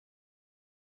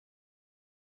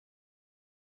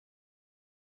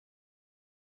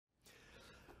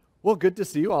Well, good to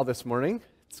see you all this morning.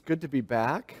 It's good to be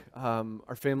back.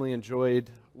 Our family enjoyed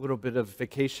a little bit of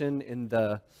vacation in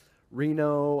the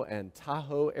Reno and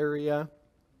Tahoe area.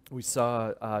 We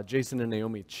saw Jason and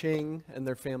Naomi Ching and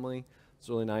their family. It's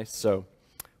really nice. So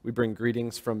we bring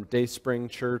greetings from Dayspring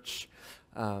Church.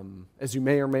 As you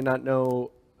may or may not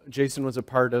know, Jason was a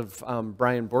part of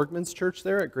Brian Borgman's church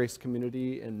there at Grace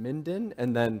Community in Minden.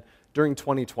 And then during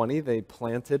 2020, they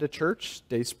planted a church,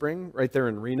 Dayspring, right there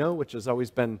in Reno, which has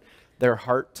always been their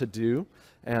heart to do.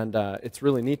 And it's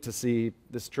really neat to see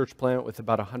this church plant with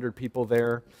about 100 people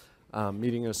there,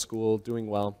 meeting in a school, doing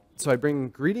well. So I bring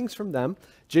greetings from them.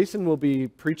 Jason will be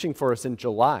preaching for us in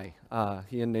July.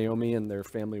 He and Naomi and their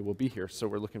family will be here, so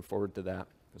we're looking forward to that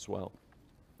as well.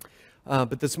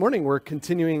 But this morning, we're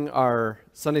continuing our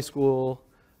Sunday School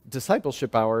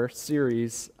Discipleship Hour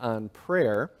series on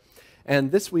prayer.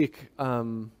 And this week,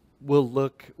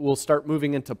 we'll start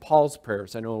moving into Paul's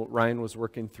prayers. I know Ryan was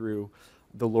working through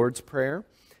the Lord's Prayer,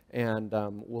 and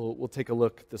we'll take a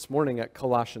look this morning at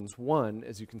Colossians 1,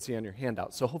 as you can see on your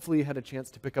handout. So hopefully you had a chance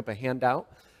to pick up a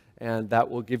handout, and that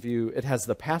will give you, it has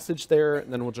the passage there,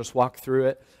 and then we'll just walk through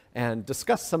it and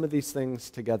discuss some of these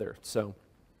things together. So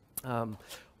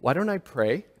why don't I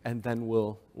pray, and then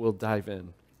we'll dive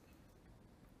in.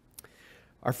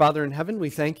 Our Father in heaven, we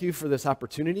thank you for this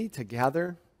opportunity to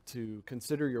gather, to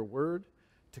consider your word,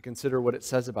 to consider what it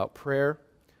says about prayer.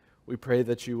 We pray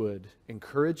that you would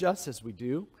encourage us as we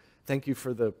do. Thank you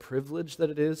for the privilege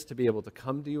that it is to be able to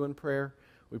come to you in prayer.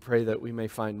 We pray that we may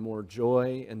find more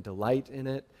joy and delight in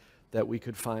it, that we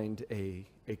could find a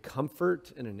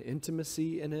comfort and an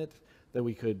intimacy in it, that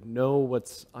we could know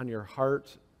what's on your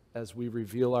heart as we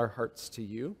reveal our hearts to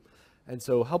you. And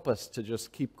so help us to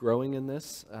just keep growing in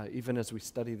this, even as we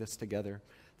study this together.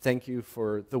 Thank you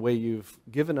for the way you've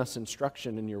given us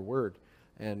instruction in your word,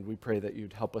 and we pray that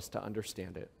you'd help us to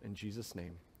understand it. In Jesus'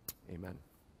 name, amen.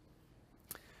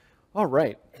 All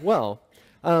right, well,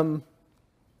 I'm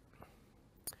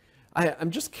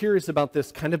just curious about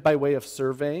this kind of by way of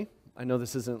survey. I know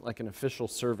this isn't like an official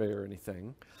survey or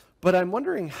anything, but I'm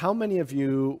wondering how many of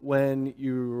you, when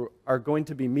you are going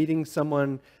to be meeting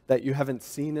someone that you haven't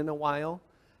seen in a while,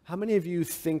 how many of you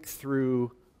think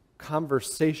through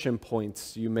conversation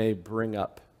points you may bring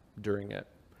up during it?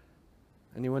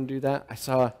 Anyone do that?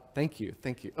 Thank you.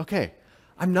 Okay,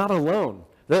 I'm not alone.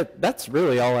 That's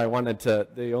really all I wanted to,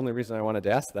 the only reason I wanted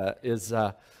to ask that is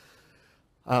I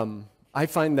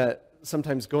find that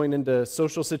sometimes going into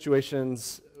social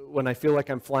situations when I feel like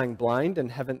I'm flying blind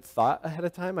and haven't thought ahead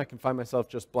of time, I can find myself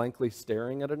just blankly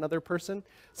staring at another person.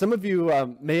 Some of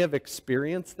you may have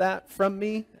experienced that from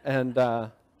me, and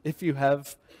if you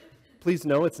have, please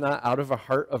know it's not out of a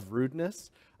heart of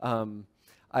rudeness.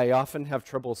 I often have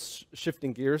trouble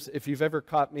shifting gears. If you've ever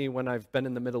caught me when I've been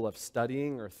in the middle of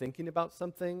studying or thinking about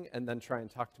something and then try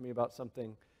and talk to me about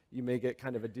something, you may get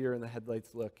kind of a deer in the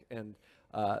headlights look, and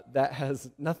that has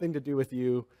nothing to do with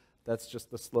you. That's just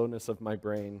the slowness of my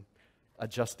brain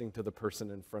adjusting to the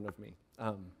person in front of me.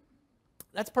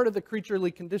 That's part of the creaturely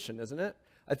condition, isn't it?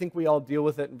 I think we all deal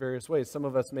with it in various ways. Some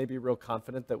of us may be real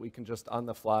confident that we can just on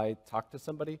the fly talk to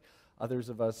somebody. Others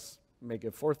of us may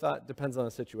give forethought. Depends on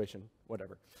the situation,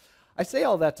 whatever. I say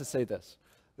all that to say this.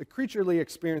 The creaturely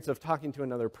experience of talking to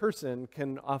another person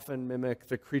can often mimic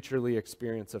the creaturely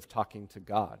experience of talking to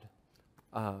God.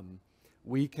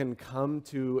 We can come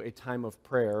to a time of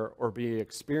prayer or be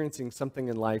experiencing something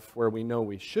in life where we know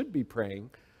we should be praying,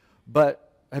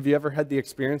 but have you ever had the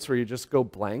experience where you just go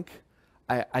blank?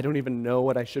 I don't even know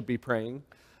what I should be praying.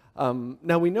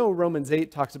 Now we know Romans 8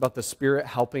 talks about the Spirit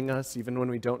helping us even when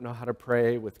we don't know how to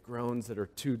pray with groans that are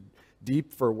too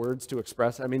deep for words to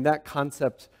express. I mean, that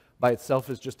concept by itself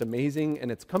is just amazing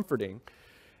and it's comforting.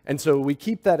 And so we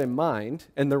keep that in mind,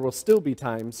 and there will still be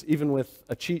times, even with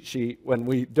a cheat sheet, when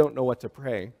we don't know what to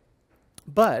pray.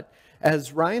 But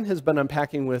as Ryan has been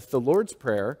unpacking with the Lord's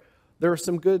Prayer, there are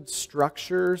some good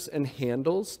structures and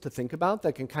handles to think about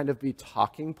that can kind of be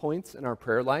talking points in our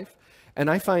prayer life. And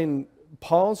I find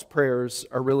Paul's prayers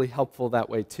are really helpful that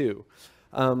way too.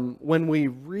 When we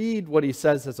read what he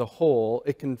says as a whole,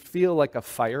 it can feel like a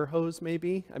fire hose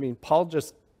maybe. I mean, Paul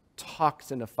just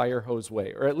talks in a fire hose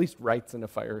way, or at least writes in a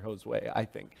fire hose way, I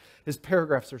think. His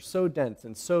paragraphs are so dense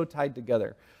and so tied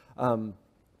together.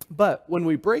 But when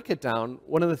we break it down,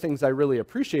 one of the things I really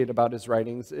appreciate about his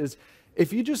writings is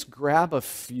if you just grab a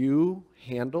few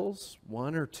handles,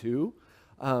 one or two,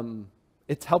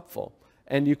 it's helpful.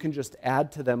 And you can just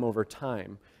add to them over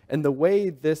time. And the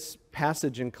way this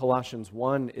passage in Colossians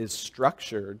 1 is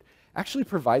structured actually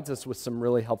provides us with some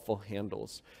really helpful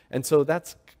handles. And so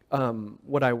that's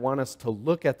what I want us to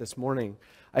look at this morning,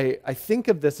 I think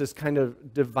of this as kind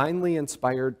of divinely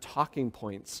inspired talking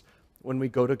points when we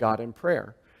go to God in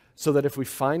prayer. So that if we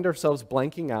find ourselves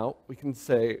blanking out, we can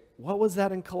say, what was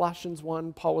that in Colossians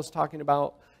 1 Paul was talking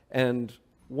about? And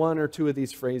one or two of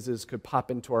these phrases could pop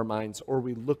into our minds, or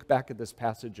we look back at this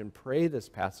passage and pray this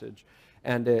passage,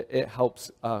 and it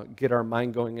helps get our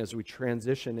mind going as we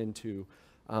transition into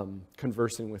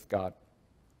conversing with God.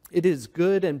 It is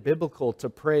good and biblical to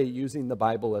pray using the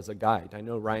Bible as a guide. I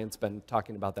know Ryan's been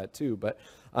talking about that too, but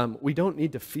we don't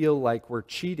need to feel like we're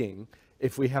cheating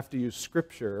if we have to use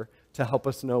Scripture to help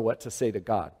us know what to say to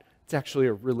God. It's actually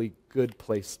a really good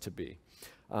place to be.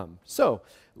 So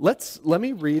let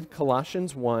me read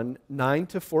Colossians 1, 9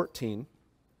 to 14.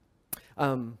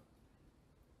 And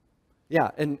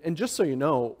just so you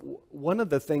know, one of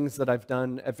the things that I've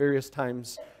done at various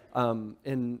times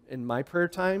in my prayer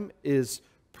time is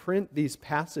print these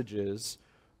passages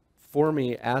for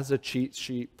me as a cheat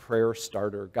sheet prayer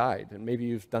starter guide. And maybe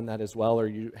you've done that as well, or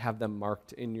you have them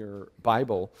marked in your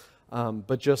Bible.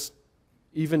 But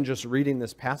even just reading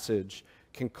this passage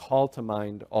can call to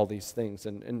mind all these things,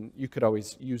 and you could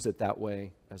always use it that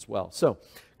way as well. So,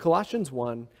 Colossians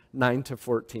 1, 9 to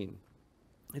 14.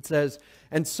 It says,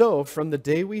 "And so, from the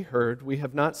day we heard, we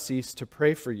have not ceased to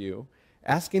pray for you,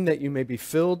 asking that you may be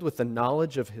filled with the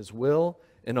knowledge of His will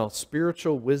in all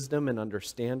spiritual wisdom and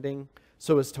understanding,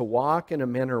 so as to walk in a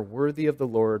manner worthy of the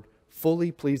Lord,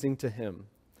 fully pleasing to Him,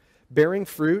 bearing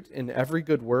fruit in every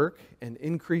good work and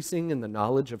increasing in the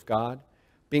knowledge of God,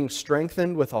 being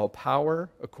strengthened with all power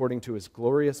according to His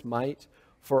glorious might,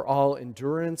 for all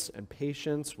endurance and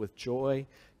patience with joy,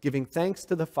 giving thanks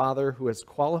to the Father who has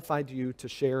qualified you to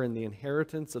share in the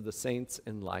inheritance of the saints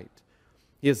in light.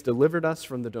 He has delivered us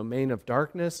from the domain of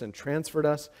darkness and transferred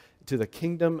us to the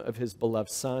kingdom of His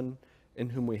beloved Son, in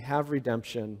whom we have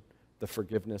redemption, the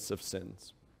forgiveness of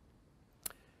sins."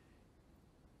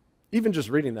 Even just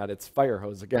reading that, it's fire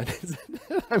hose again, isn't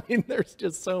it? I mean, there's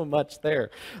just so much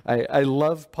there. I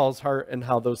love Paul's heart and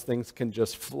how those things can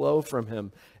just flow from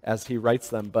him as he writes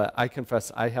them, but I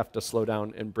confess I have to slow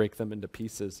down and break them into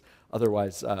pieces.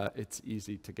 Otherwise, it's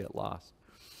easy to get lost.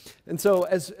 And so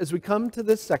as we come to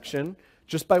this section,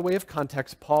 just by way of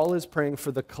context, Paul is praying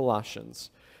for the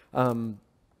Colossians.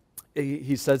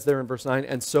 He says there in verse 9,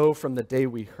 "And so from the day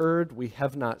we heard, we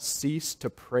have not ceased to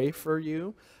pray for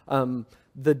you."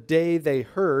 The day they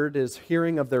heard is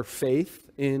hearing of their faith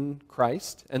in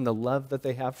Christ and the love that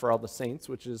they have for all the saints,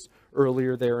 which is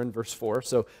earlier there in verse 4.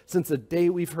 So since the day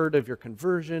we've heard of your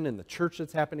conversion and the church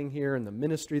that's happening here and the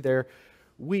ministry there,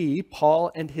 we,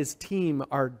 Paul and his team,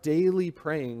 are daily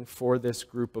praying for this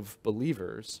group of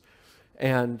believers.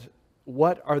 And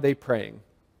what are they praying?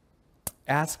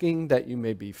 Asking that you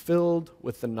may be filled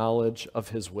with the knowledge of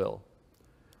His will.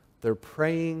 They're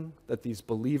praying that these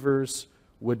believers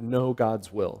would know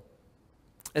God's will,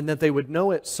 and that they would know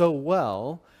it so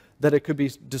well that it could be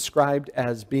described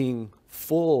as being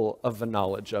full of the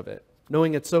knowledge of it.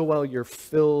 Knowing it so well, you're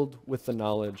filled with the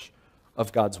knowledge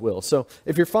of God's will. So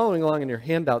if you're following along in your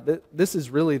handout, this is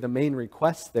really the main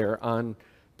request there on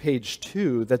page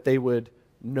 2, that they would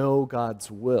know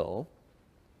God's will.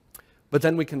 But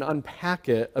then we can unpack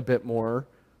it a bit more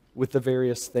with the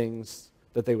various things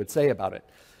that they would say about it.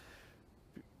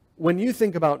 When you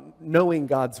think about knowing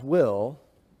God's will,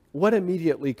 what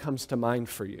immediately comes to mind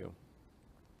for you?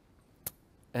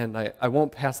 And I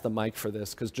won't pass the mic for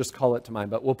this, because just call it to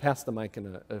mind, but we'll pass the mic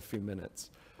in a few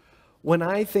minutes. When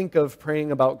I think of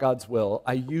praying about God's will,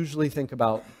 I usually think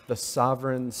about the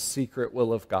sovereign, secret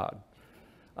will of God.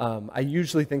 I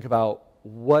usually think about,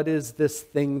 what is this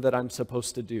thing that I'm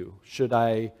supposed to do? Should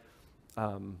I,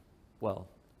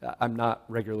 I'm not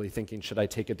regularly thinking, should I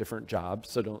take a different job?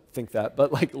 So don't think that,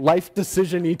 but like life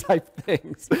decision-y type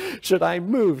things. Should I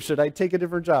move? Should I take a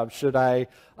different job? Should I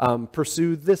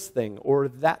pursue this thing or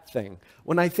that thing?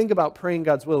 When I think about praying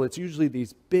God's will, it's usually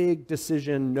these big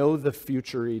decision, know the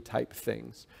future-y type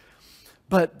things.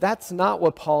 But that's not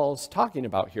what Paul's talking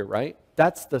about here, right?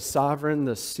 That's the sovereign,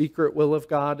 the secret will of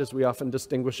God, as we often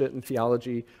distinguish it in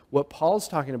theology. What Paul's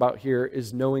talking about here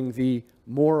is knowing the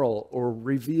moral or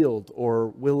revealed or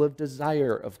will of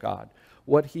desire of God,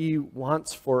 what He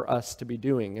wants for us to be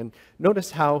doing. And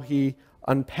notice how he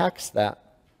unpacks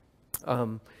that.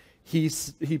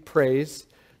 He prays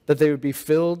that they would be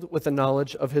filled with the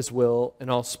knowledge of His will and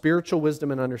all spiritual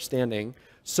wisdom and understanding,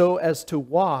 so as to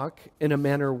walk in a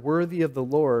manner worthy of the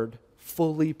Lord,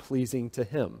 fully pleasing to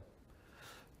Him.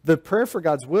 The prayer for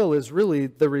God's will is really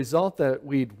the result that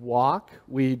we'd walk,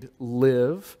 we'd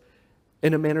live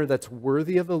in a manner that's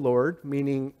worthy of the Lord,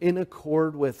 meaning in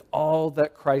accord with all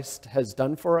that Christ has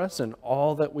done for us and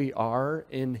all that we are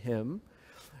in him,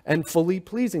 and fully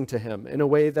pleasing to him in a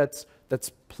way that's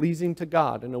pleasing to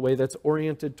God, in a way that's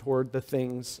oriented toward the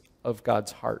things of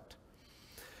God's heart.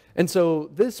 And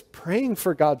so this praying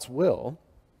for God's will,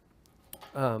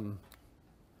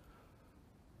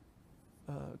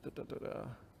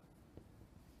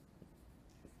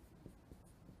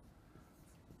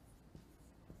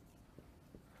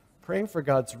 praying for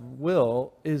God's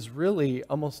will is really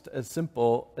almost as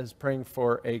simple as praying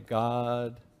for a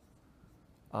God-honoring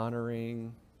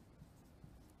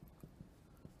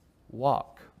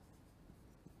walk.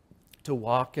 To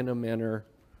walk in a manner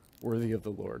worthy of the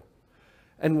Lord.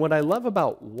 And what I love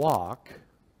about walk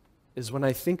is when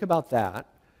I think about that,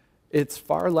 it's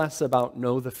far less about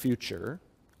know the future.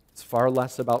 It's far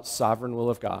less about sovereign will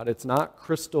of God. It's not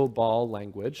crystal ball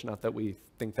language, not that we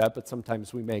think that, but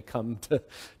sometimes we may come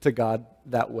to God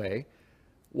that way.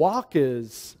 Walk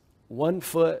is one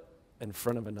foot in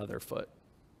front of another foot.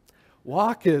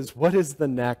 Walk is, what is the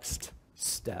next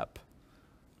step?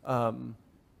 I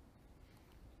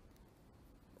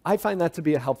find that to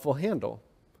be a helpful handle.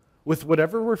 With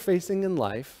whatever we're facing in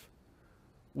life,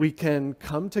 we can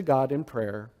come to God in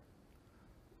prayer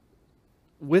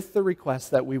with the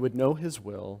request that we would know his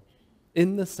will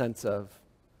in the sense of,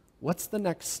 what's the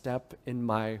next step in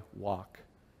my walk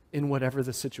in whatever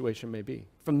the situation may be?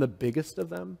 From the biggest of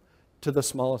them to the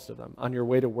smallest of them. On your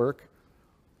way to work,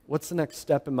 what's the next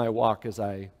step in my walk as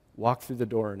I walk through the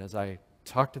door and as I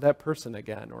talk to that person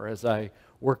again, or as I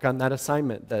work on that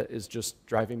assignment that is just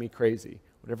driving me crazy,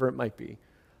 whatever it might be.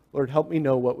 Lord, help me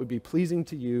know what would be pleasing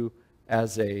to you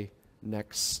as a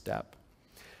next step.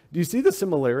 Do you see the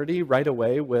similarity right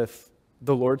away with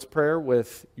the Lord's Prayer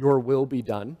with your will be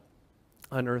done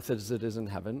on earth as it is in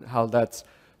heaven? How that's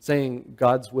saying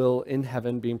God's will in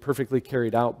heaven being perfectly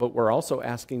carried out, but we're also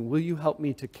asking, will you help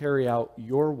me to carry out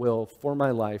your will for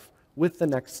my life with the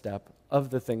next step of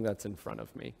the thing that's in front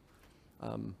of me?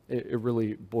 It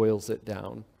really boils it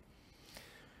down.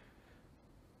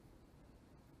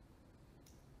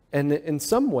 And in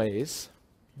some ways,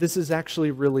 this is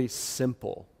actually really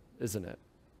simple, isn't it?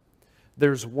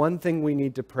 There's one thing we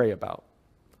need to pray about.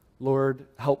 Lord,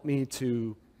 help me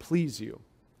to please you.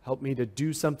 Help me to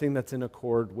do something that's in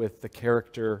accord with the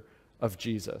character of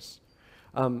Jesus.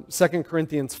 2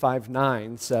 Corinthians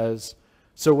 5:9 says,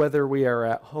 so whether we are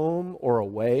at home or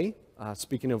away,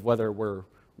 speaking of whether we're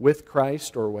with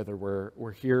Christ or whether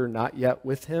we're here not yet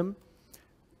with him,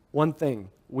 one thing,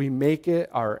 we make it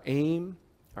our aim,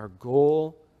 our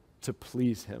goal to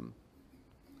please him.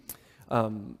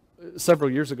 Several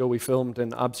years ago, we filmed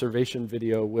an observation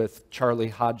video with Charlie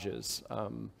Hodges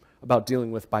about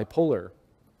dealing with bipolar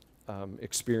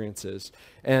experiences.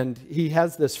 And he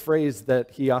has this phrase that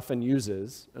he often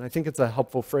uses, and I think it's a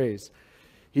helpful phrase.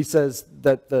 He says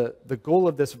that the goal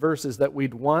of this verse is that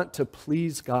we'd want to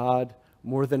please God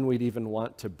more than we'd even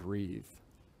want to breathe.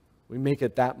 We make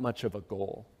it that much of a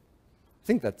goal. I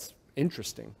think that's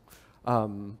interesting.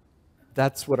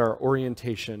 That's what our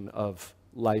orientation of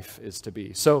life is to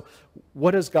be. So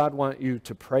what does God want you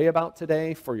to pray about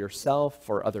today for yourself,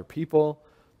 for other people,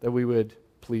 that we would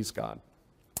please God?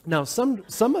 Now, some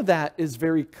of that is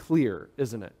very clear,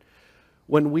 isn't it?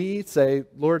 When we say,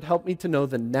 Lord, help me to know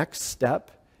the next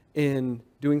step in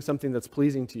doing something that's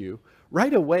pleasing to you,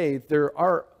 right away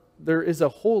there is a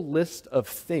whole list of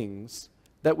things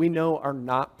that we know are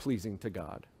not pleasing to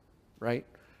God, right?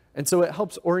 And so it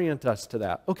helps orient us to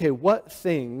that. Okay, what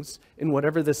things in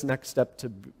whatever this next step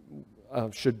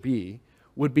should be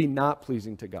would be not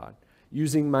pleasing to God?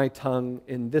 Using my tongue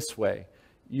in this way,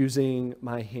 using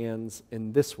my hands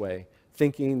in this way,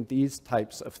 thinking these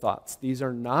types of thoughts. These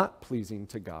are not pleasing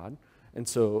to God, and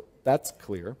so that's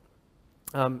clear.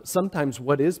 Sometimes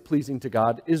what is pleasing to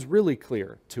God is really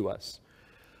clear to us.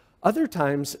 Other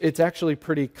times it's actually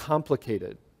pretty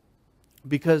complicated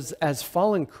because as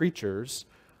fallen creatures,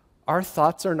 our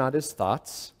thoughts are not his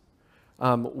thoughts.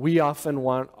 We often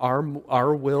want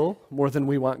our will more than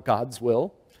we want God's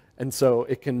will, and so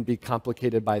it can be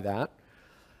complicated by that.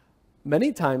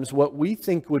 Many times what we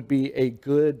think would be a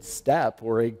good step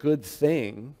or a good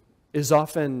thing is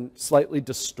often slightly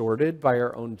distorted by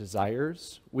our own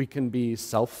desires. We can be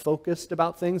self-focused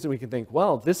about things, and we can think,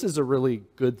 well, this is a really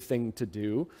good thing to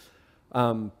do,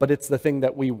 but it's the thing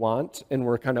that we want, and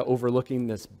we're kind of overlooking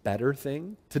this better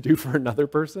thing to do for another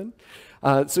person.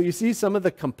 So you see some of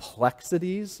the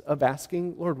complexities of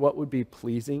asking, Lord, what would be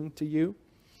pleasing to you?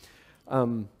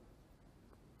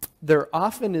 There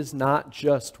often is not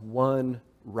just one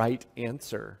right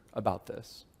answer about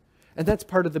this. And that's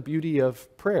part of the beauty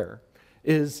of prayer,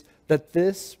 is that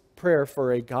this prayer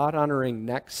for a God-honoring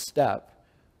next step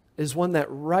is one that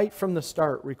right from the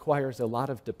start requires a lot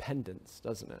of dependence,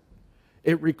 doesn't it?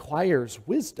 It requires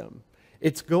wisdom.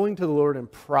 It's going to the Lord and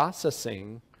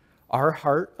processing our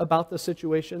heart about the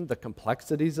situation, the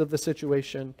complexities of the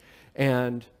situation,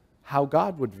 and how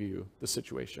God would view the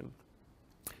situation.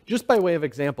 Just by way of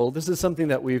example, this is something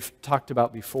that we've talked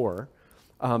about before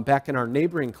back in our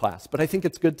neighboring class, but I think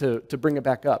it's good to bring it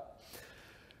back up.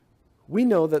 We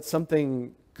know that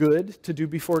something good to do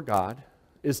before God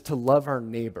is to love our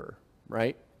neighbor,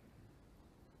 right?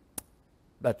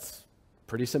 That's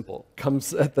pretty simple.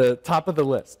 Comes at the top of the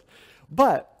list.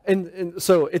 But, and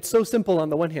so it's so simple on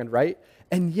the one hand, right?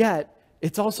 And yet,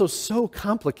 it's also so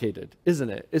complicated, isn't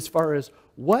it? As far as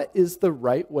what is the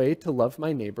right way to love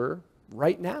my neighbor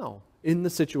right now in the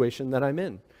situation that I'm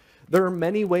in. There are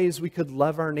many ways we could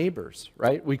love our neighbors,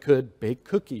 right? We could bake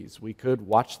cookies. We could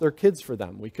watch their kids for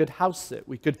them. We could house sit.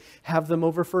 We could have them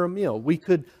over for a meal. We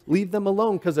could leave them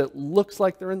alone because it looks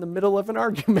like they're in the middle of an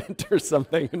argument or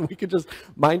something, and we could just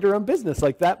mind our own business.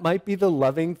 Like that might be the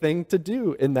loving thing to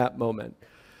do in that moment.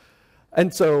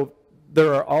 And so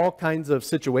there are all kinds of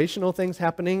situational things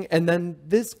happening. And then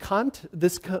this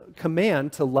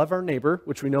command to love our neighbor,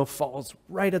 which we know falls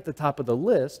right at the top of the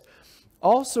list,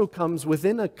 also comes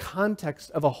within a context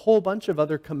of a whole bunch of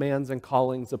other commands and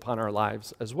callings upon our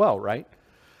lives as well, right?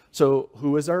 So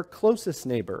who is our closest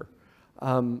neighbor?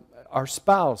 Our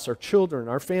spouse, our children,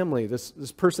 our family, this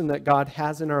person that God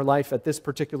has in our life at this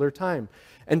particular time.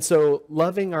 And so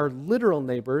loving our literal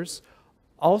neighbors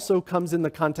also comes in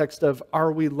the context of,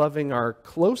 are we loving our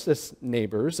closest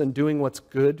neighbors and doing what's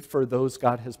good for those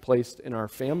God has placed in our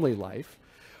family life?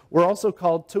 We're also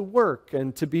called to work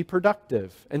and to be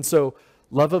productive. And so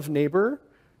love of neighbor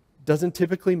doesn't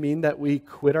typically mean that we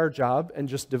quit our job and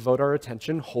just devote our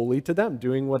attention wholly to them,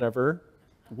 doing whatever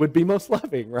would be most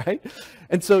loving, right?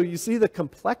 And so you see the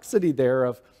complexity there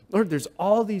of, Lord, there's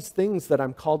all these things that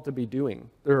I'm called to be doing.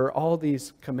 There are all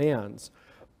these commands.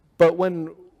 But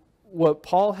what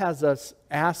Paul has us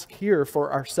ask here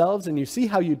for ourselves, and you see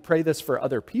how you'd pray this for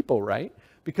other people, right?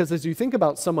 Because as you think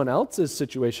about someone else's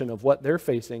situation of what they're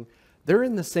facing, they're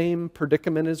in the same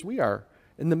predicament as we are,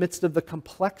 in the midst of the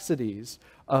complexities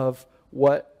of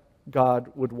what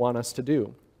God would want us to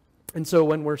do. And so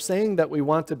when we're saying that we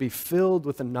want to be filled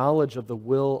with the knowledge of the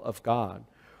will of God,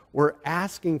 we're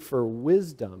asking for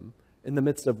wisdom in the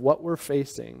midst of what we're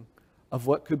facing, of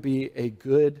what could be a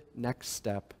good next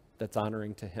step that's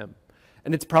honoring to Him.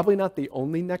 And it's probably not the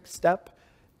only next step.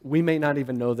 We may not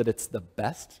even know that it's the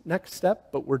best next step,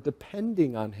 but we're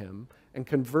depending on Him and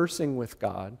conversing with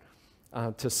God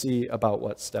to see about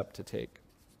what step to take.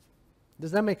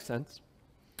 Does that make sense?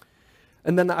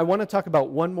 And then I want to talk about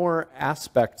one more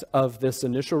aspect of this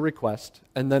initial request,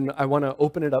 and then I want to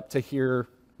open it up to hear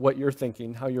what you're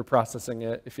thinking, how you're processing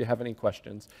it, if you have any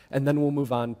questions, and then we'll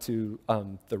move on to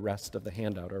the rest of the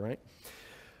handout, all right?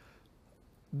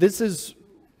 This is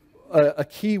a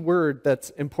key word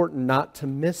that's important not to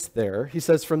miss there. He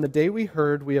says, from the day we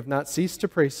heard, we have not ceased to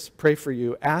pray for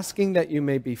you, asking that you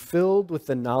may be filled with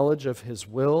the knowledge of His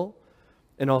will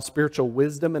and all spiritual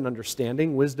wisdom and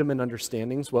understanding. Wisdom and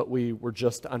understanding is what we were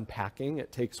just unpacking.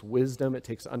 It takes wisdom, it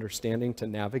takes understanding to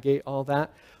navigate all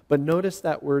that. But notice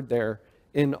that word there,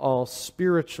 in all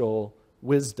spiritual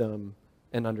wisdom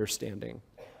and understanding.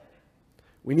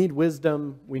 We need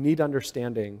wisdom, we need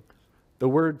understanding. The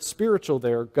word spiritual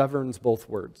there governs both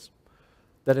words.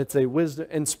 That it's a wisdom,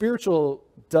 and spiritual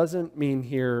doesn't mean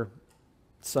here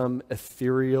some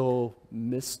ethereal,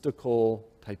 mystical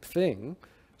type thing.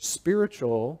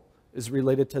 Spiritual is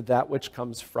related to that which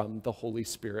comes from the Holy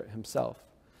Spirit Himself.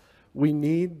 We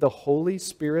need the Holy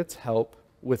Spirit's help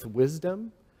with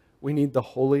wisdom. We need the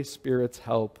Holy Spirit's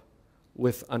help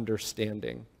with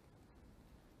understanding.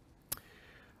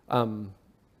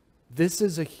 This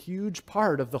is a huge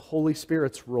part of the Holy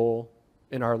Spirit's role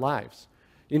in our lives.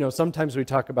 You know, sometimes we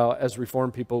talk about, as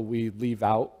Reformed people, we leave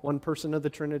out one person of the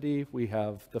Trinity. We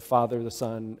have the Father, the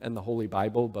Son, and the Holy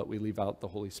Bible, but we leave out the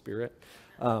Holy Spirit.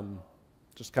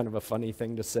 Just kind of a funny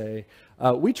thing to say.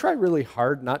 We try really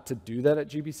hard not to do that at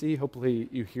GBC. Hopefully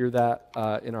you hear that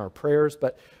in our prayers.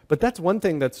 But that's one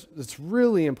thing that's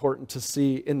really important to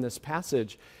see in this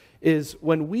passage is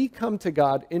when we come to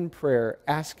God in prayer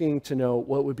asking to know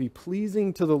what would be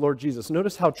pleasing to the Lord Jesus.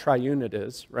 Notice how triune it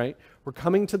is, right? We're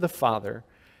coming to the Father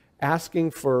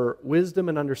asking for wisdom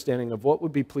and understanding of what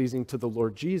would be pleasing to the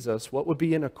Lord Jesus, what would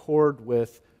be in accord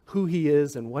with who He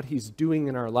is and what He's doing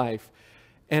in our life.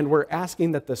 And we're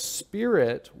asking that the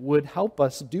Spirit would help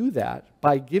us do that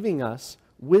by giving us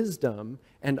wisdom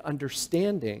and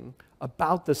understanding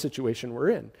about the situation we're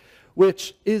in.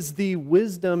 which is the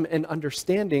wisdom and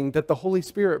understanding that the Holy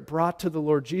Spirit brought to the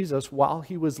Lord Jesus while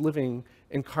he was living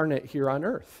incarnate here on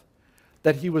earth.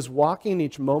 That he was walking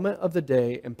each moment of the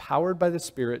day, empowered by the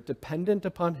Spirit, dependent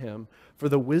upon him for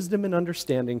the wisdom and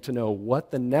understanding to know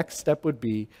what the next step would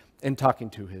be in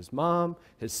talking to his mom,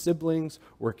 his siblings,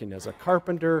 working as a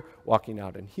carpenter, walking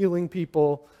out and healing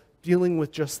people, dealing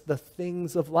with just the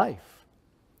things of life.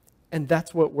 And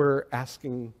that's what we're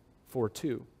asking for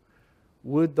too.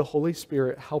 Would the Holy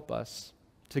Spirit help us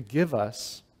to give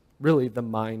us really the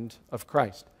mind of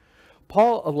Christ?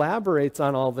 Paul elaborates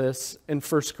on all this in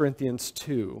 1 Corinthians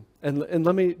 2. And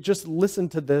let me just listen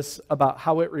to this about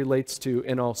how it relates to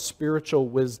in all spiritual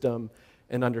wisdom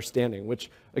and understanding, which,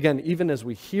 again, even as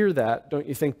we hear that, don't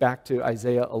you think back to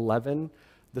Isaiah 11,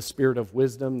 the spirit of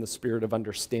wisdom, the spirit of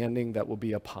understanding that will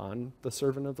be upon the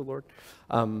servant of the Lord?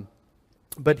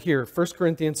 But here, 1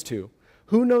 Corinthians 2,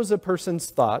 who knows a person's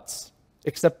thoughts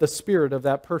except the spirit of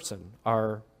that person,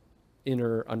 our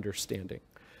inner understanding?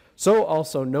 So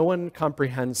also no one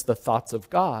comprehends the thoughts of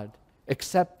God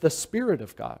except the Spirit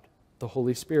of God, the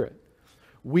Holy Spirit.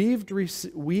 We've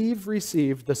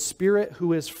received the Spirit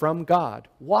who is from God.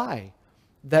 Why?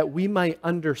 That we might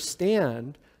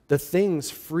understand the things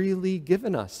freely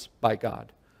given us by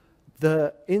God,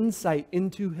 the insight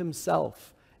into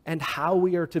himself and how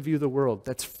we are to view the world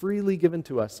that's freely given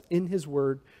to us in his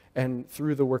word and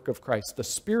through the work of Christ. The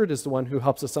Spirit is the one who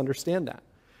helps us understand that.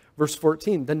 Verse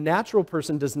 14, the natural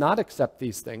person does not accept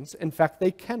these things. In fact,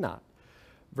 they cannot.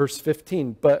 Verse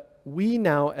 15, but we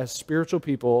now as spiritual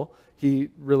people, he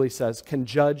really says, can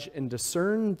judge and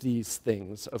discern these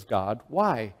things of God.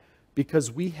 Why?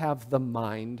 Because we have the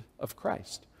mind of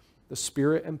Christ, the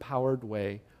Spirit-empowered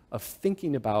way of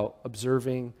thinking about,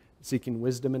 observing, seeking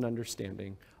wisdom and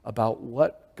understanding about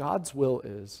what God's will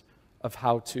is of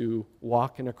how to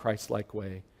walk in a Christ-like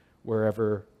way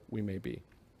wherever we may be.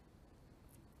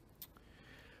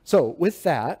 So with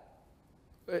that,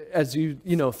 as you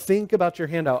think about your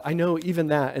handout, I know even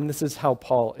that, and this is how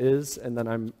Paul is, and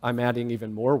then I'm adding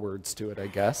even more words to it, I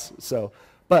guess. So,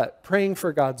 but praying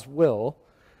for God's will,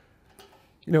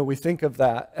 we think of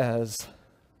that as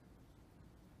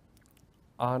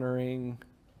honoring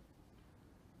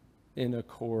in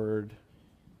accord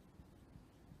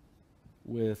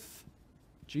with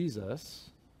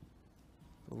Jesus,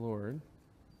 the Lord.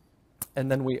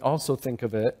 And then we also think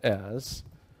of it as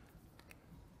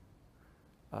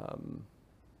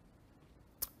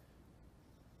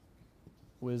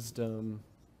wisdom,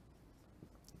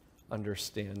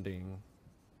 understanding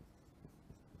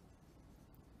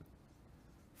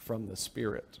from the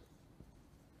Spirit.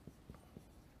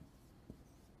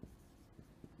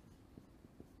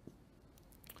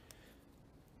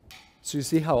 So you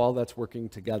see how all that's working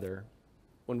together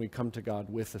when we come to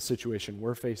God with a situation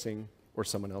we're facing or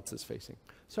someone else is facing.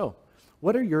 So,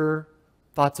 what are your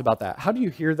thoughts about that? How do you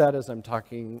hear that as I'm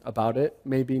talking about it?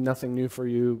 Maybe nothing new for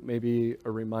you, maybe a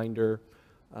reminder.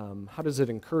 How does it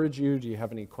encourage you? Do you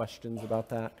have any questions about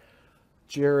that?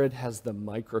 Jared has the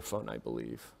microphone, I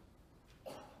believe.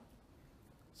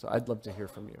 So I'd love to hear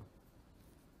from you.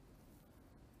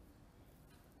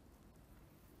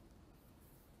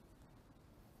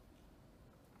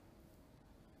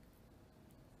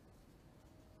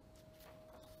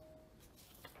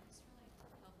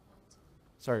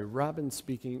 Sorry, Robin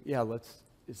speaking. Yeah,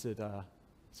 is it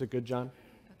good, John?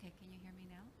 Okay, can you hear me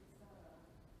now?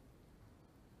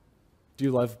 Do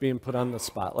you love being put on the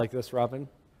spot like this, Robin?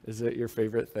 Is it your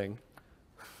favorite thing?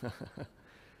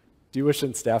 Do you wish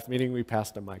in staff meeting we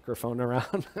passed a microphone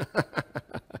around?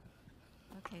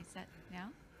 Okay, is that now?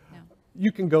 No.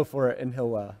 You can go for it, and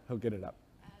he'll get it up.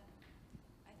 I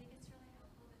think it's really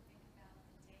helpful to think about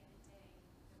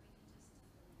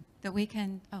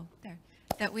the day-to-day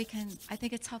that we can I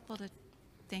think it's helpful to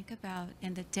think about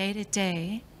in the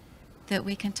day-to-day that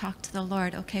we can talk to the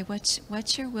Lord. Okay,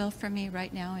 what's your will for me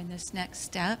right now in this next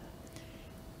step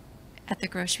at the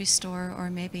grocery store,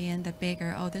 or maybe in the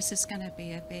bigger, this is going to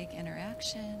be a big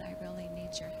interaction. I really need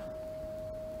your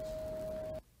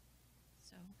help.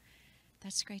 So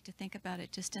that's great to think about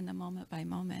it just in the moment by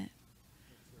moment.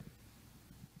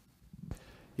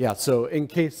 Yeah, so in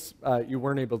case you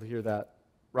weren't able to hear that,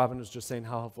 Robin was just saying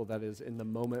how helpful that is in the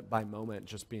moment by moment,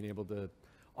 just being able to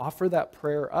offer that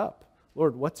prayer up.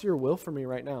 Lord, what's your will for me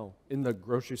right now? In the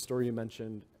grocery store you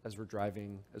mentioned, as we're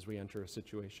driving, as we enter a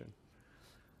situation.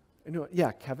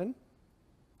 Yeah, Kevin?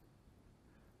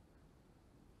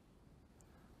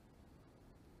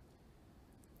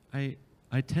 I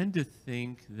tend to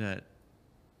think that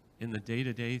in the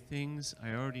day-to-day things,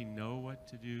 I already know what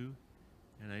to do,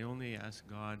 and I only ask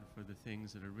God for the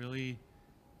things that are really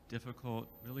difficult,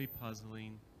 really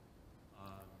puzzling,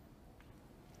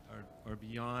 are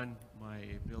beyond my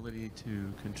ability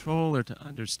to control or to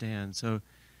understand. So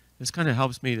this kind of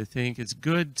helps me to think it's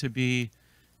good to be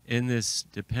in this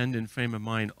dependent frame of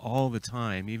mind all the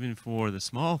time, even for the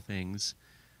small things.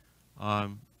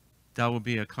 That will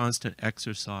be a constant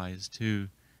exercise to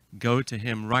go to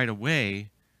him right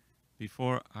away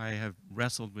before I have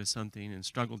wrestled with something and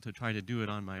struggled to try to do it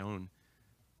on my own.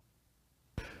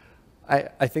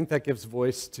 I think that gives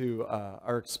voice to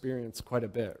our experience quite a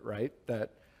bit, right?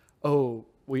 That, oh,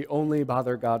 we only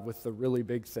bother God with the really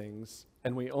big things,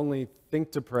 and we only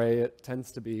think to pray, it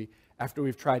tends to be after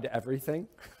we've tried everything.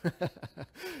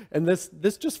 And this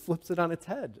just flips it on its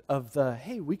head of the,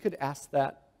 hey, we could ask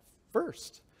that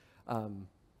first,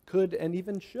 could and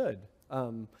even should,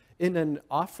 in an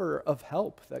offer of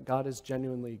help that God has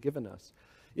genuinely given us.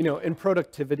 You know, in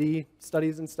productivity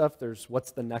studies and stuff, there's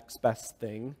what's the next best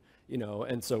thing, you know,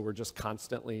 and so we're just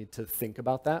constantly to think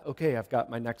about that. Okay, I've got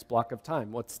my next block of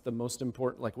time. What's the most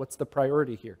important, like what's the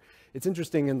priority here? It's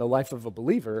interesting in the life of a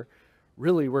believer,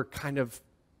 really we're kind of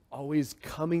always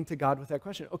coming to God with that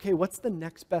question. Okay, what's the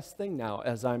next best thing now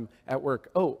as I'm at work?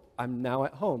 Oh, I'm now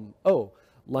at home. Oh,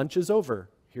 lunch is over.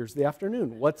 Here's the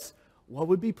afternoon. What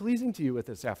would be pleasing to you with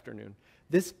this afternoon?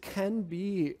 This can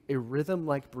be a rhythm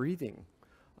like breathing.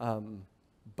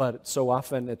 But so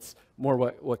often it's more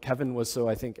what Kevin was so,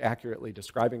 I think, accurately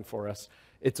describing for us.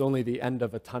 It's only the end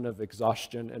of a ton of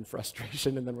exhaustion and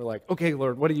frustration, and then we're like, okay,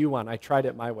 Lord, what do you want? I tried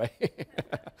it my way.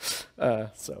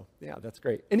 So, yeah, that's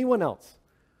great. Anyone else?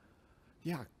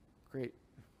 Yeah, great.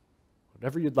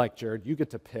 Whatever you'd like, Jared, you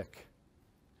get to pick.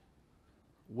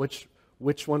 Which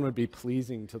one would be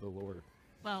pleasing to the Lord?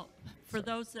 Well, for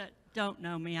those that don't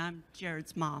know me, I'm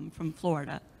Jared's mom from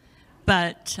Florida.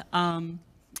 But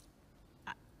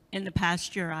in the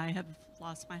past year, I have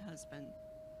lost my husband. And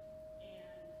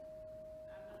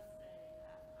I must say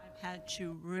that I've had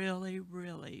to really,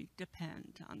 really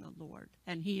depend on the Lord.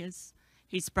 And he's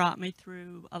brought me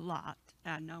through a lot.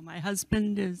 I know my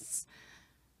husband is,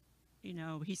 you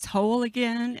know, he's whole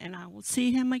again, and I will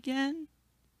see him again.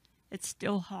 It's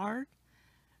still hard.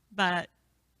 But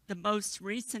the most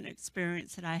recent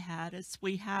experience that I had is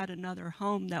we had another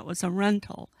home that was a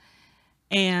rental.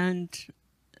 And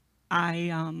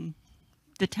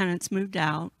the tenants moved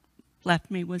out, left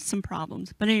me with some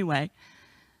problems. But anyway,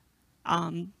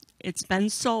 it's been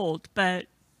sold, but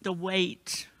the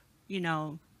wait,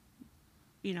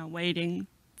 waiting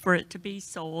for it to be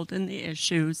sold and the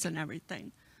issues and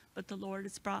everything. But the Lord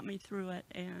has brought me through it,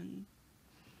 and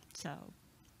so.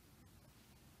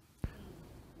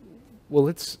 Well,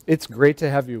 it's great to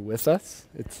have you with us.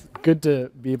 It's good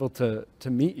to be able to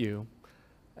meet you.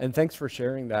 And thanks for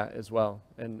sharing that as well.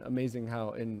 And amazing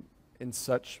how in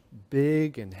such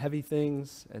big and heavy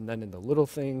things, and then in the little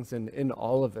things, and in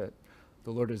all of it,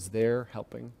 the Lord is there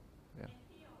helping. Yeah.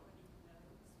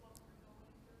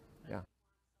 Yeah.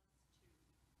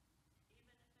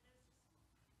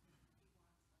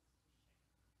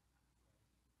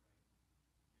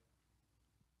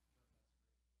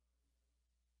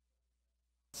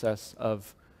 Process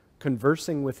of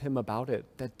conversing with him about it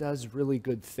that does really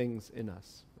good things in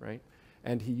us, right?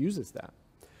 And he uses that.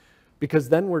 Because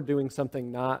then we're doing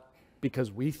something not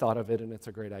because we thought of it and it's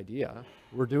a great idea.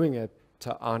 We're doing it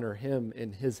to honor him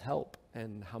in his help.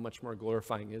 And how much more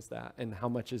glorifying is that? And how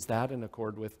much is that in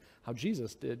accord with how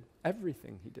Jesus did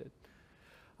everything he did?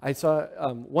 I saw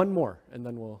one more, and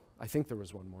then I think there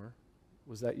was one more.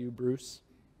 Was that you, Bruce?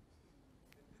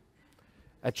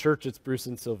 At church, it's Bruce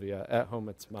and Sylvia. At home,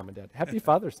 it's Mom and Dad. Happy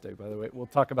Father's Day, by the way. We'll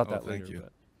talk about that later. Thank you.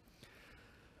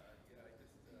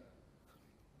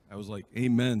 I was like,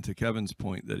 amen to Kevin's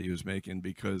point that he was making,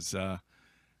 because, I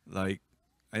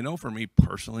know for me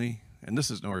personally, and this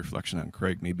is no reflection on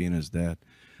Craig, me being his dad,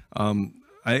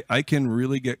 I can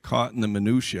really get caught in the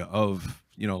minutia of,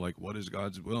 like, what is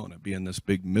God's will, and it being this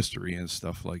big mystery and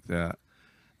stuff like that.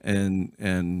 And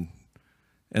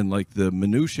like the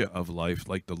minutia of life,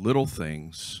 like the little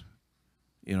things,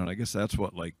 and I guess that's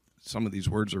what, like, some of these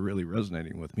words are really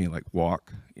resonating with me, like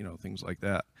walk, things like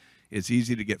that. It's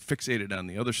easy to get fixated on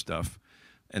the other stuff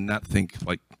and not think,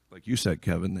 like you said,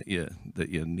 Kevin, that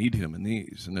you need him in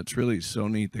these. And it's really so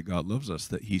neat that God loves us,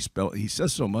 that he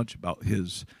says so much about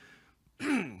his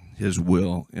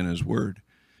will in his word,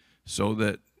 so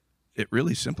that it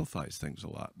really simplifies things a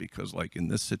lot. Because, like, in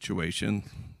this situation,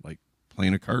 like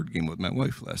playing a card game with my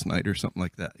wife last night or something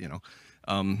like that,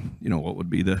 what would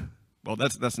be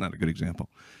that's not a good example,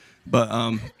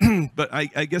 but but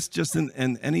I guess just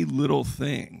in any little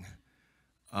thing,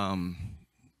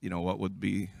 what would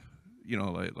be,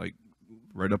 like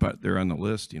right up out there on the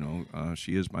list,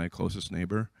 she is my closest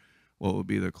neighbor. what would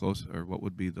be the close, or what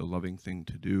would be the loving thing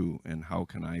to do, and how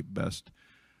can I best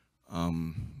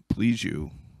please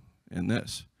you in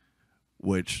this?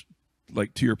 Which,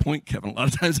 like to your point, Kevin, a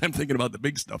lot of times I'm thinking about the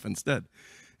big stuff instead,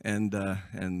 and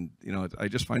you know, I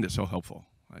just find it so helpful,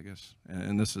 I guess.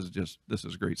 And this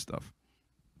is great stuff.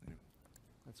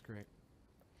 That's great.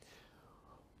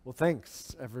 Well,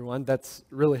 thanks, everyone. That's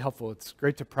really helpful. It's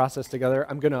great to process together.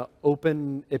 I'm going to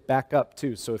open it back up,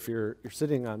 too. So if you're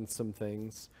sitting on some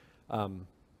things,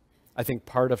 I think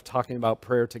part of talking about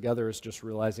prayer together is just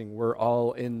realizing we're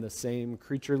all in the same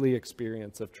creaturely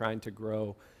experience of trying to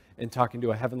grow and talking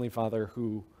to a Heavenly Father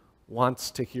who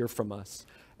wants to hear from us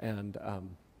and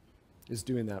is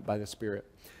doing that by the Spirit.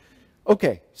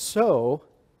 Okay, so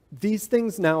these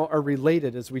things now are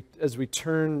related as we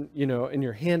turn, you know, in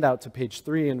your handout to page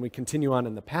 3 and we continue on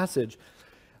in the passage.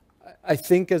 I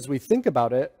think as we think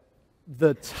about it,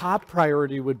 the top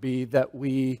priority would be that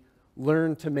we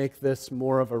learn to make this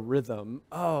more of a rhythm.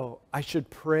 Oh, I should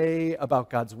pray about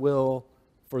God's will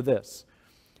for this.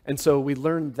 And so we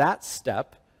learn that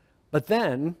step, but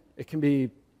then it can be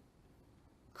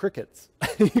crickets.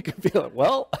 You can be like,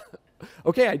 well,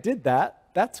 okay, I did that.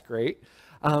 That's great.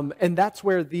 And that's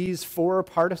where these 4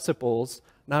 participles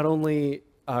not only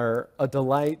are a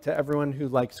delight to everyone who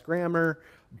likes grammar,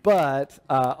 but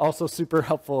also super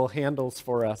helpful handles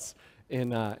for us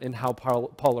in how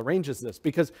Paul arranges this.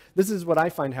 Because this is what I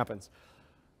find happens.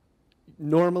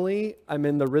 Normally, I'm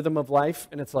in the rhythm of life,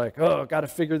 and it's like, oh, got to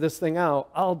figure this thing out.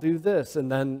 I'll do this. And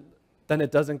then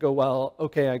it doesn't go well.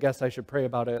 Okay, I guess I should pray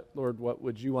about it. Lord, what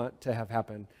would you want to have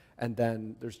happen? And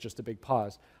then there's just a big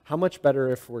pause. How much better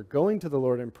if we're going to the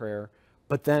Lord in prayer,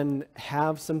 but then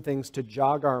have some things to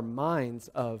jog our minds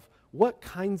of what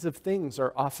kinds of things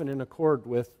are often in accord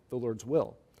with the Lord's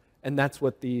will. And that's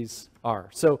what these are.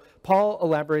 So Paul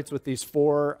elaborates with these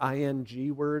 4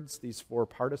 ing words, these 4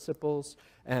 participles,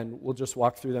 and we'll just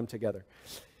walk through them together.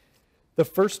 The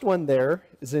first one there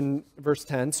is in verse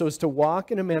 10, so as to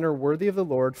walk in a manner worthy of the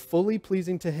Lord, fully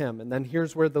pleasing to him. And then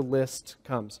here's where the list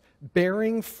comes.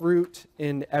 Bearing fruit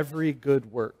in every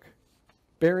good work.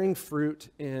 Bearing fruit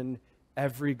in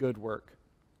every good work.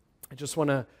 I just want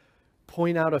to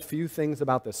point out a few things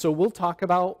about this. So we'll talk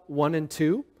about 1 and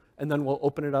 2, and then we'll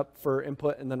open it up for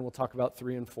input, and then we'll talk about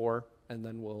 3 and 4, and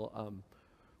then we'll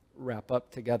wrap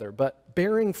up together. But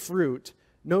bearing fruit,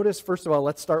 notice, first of all,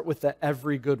 let's start with the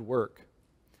every good work.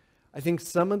 I think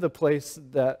some of the place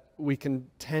that we can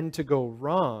tend to go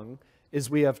wrong is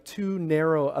we have too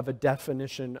narrow of a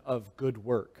definition of good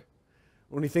work.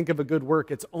 When we think of a good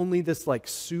work, it's only this like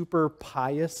super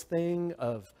pious thing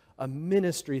of a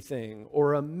ministry thing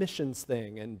or a missions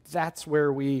thing, and that's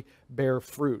where we bear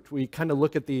fruit. We kind of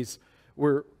look at these,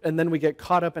 and then we get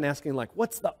caught up in asking like,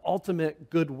 what's the ultimate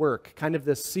good work? Kind of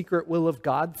this secret will of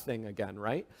God thing again,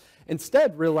 right?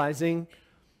 Instead, realizing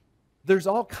there's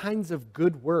all kinds of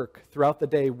good work throughout the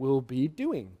day we'll be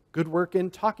doing. Good work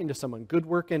in talking to someone. Good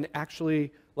work in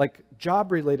actually like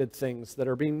job-related things that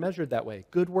are being measured that way.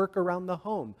 Good work around the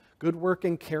home. Good work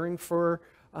in caring for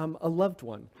a loved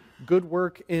one. Good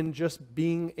work in just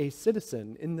being a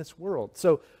citizen in this world.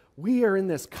 So we are in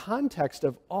this context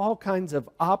of all kinds of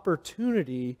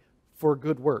opportunity for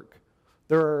good work.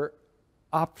 There are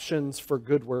options for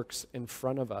good works in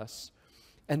front of us.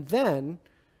 And then,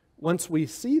 once we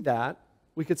see that,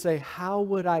 we could say, how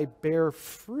would I bear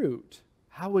fruit?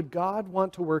 How would God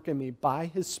want to work in me by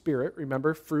his Spirit?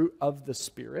 Remember, fruit of the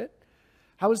Spirit.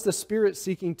 How is the Spirit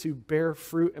seeking to bear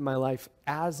fruit in my life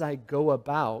as I go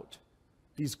about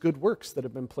these good works that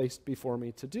have been placed before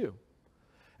me to do?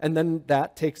 And then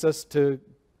that takes us to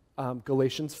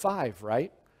Galatians 5,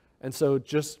 right? And so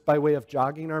just by way of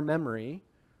jogging our memory,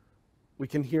 we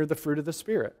can hear the fruit of the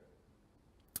Spirit.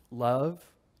 Love,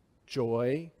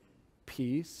 joy,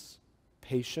 peace,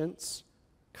 patience,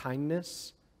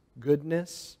 kindness,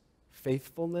 goodness,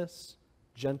 faithfulness,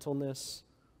 gentleness,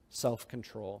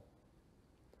 self-control.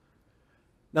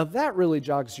 Now that really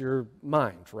jogs your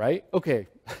mind, right? Okay,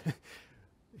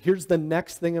 here's the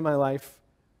next thing in my life.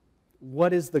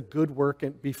 What is the good work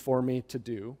before me to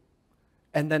do?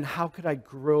 And then how could I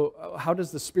grow? How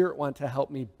does the Spirit want to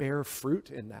help me bear fruit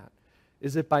in that?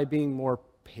 Is it by being more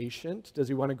patient? Does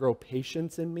he want to grow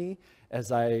patience in me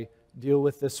as I deal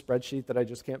with this spreadsheet that I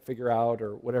just can't figure out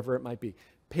or whatever it might be?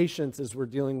 Patience as we're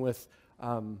dealing with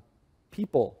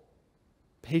people.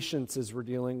 Patience as we're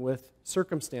dealing with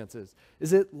circumstances.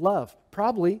 Is it love?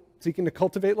 Probably seeking to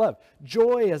cultivate love.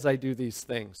 Joy as I do these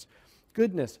things.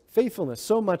 Goodness, faithfulness.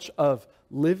 So much of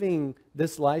living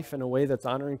this life in a way that's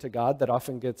honoring to God that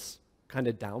often gets kind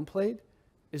of downplayed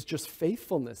is just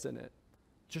faithfulness in it.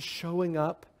 Just showing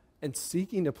up and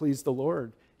seeking to please the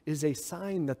Lord is a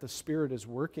sign that the Spirit is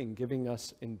working, giving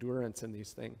us endurance in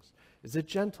these things. Is it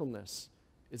gentleness?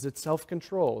 Is it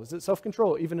self-control? Is it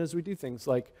self-control even as we do things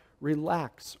like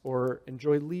relax or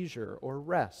enjoy leisure or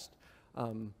rest?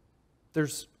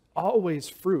 There's always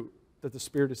fruit that the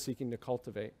Spirit is seeking to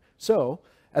cultivate. So,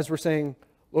 as we're saying,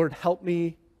 Lord, help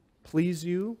me please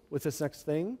you with this next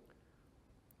thing.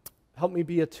 Help me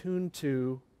be attuned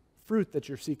to fruit that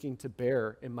you're seeking to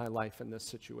bear in my life in this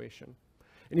situation.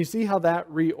 And you see how that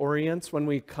reorients when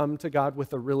we come to God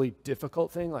with a really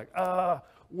difficult thing, like,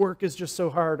 work is just so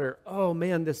hard, or, oh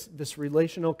man, this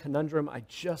relational conundrum, I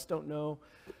just don't know.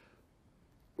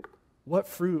 What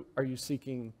fruit are you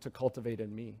seeking to cultivate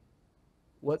in me?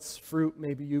 What's fruit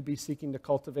maybe you be seeking to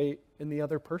cultivate in the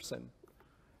other person?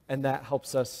 And that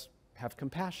helps us have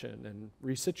compassion and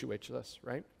resituates us,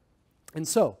 right? And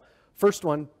so, first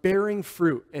one, bearing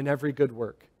fruit in every good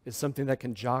work is something that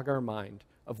can jog our mind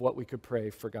of what we could pray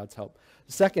for God's help.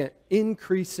 Second,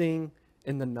 increasing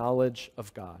in the knowledge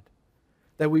of God.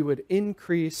 That we would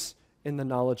increase in the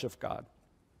knowledge of God.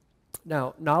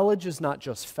 Now, knowledge is not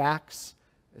just facts.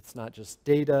 It's not just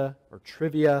data or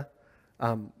trivia.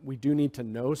 We do need to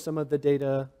know some of the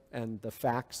data and the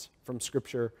facts from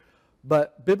Scripture.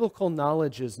 But biblical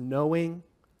knowledge is knowing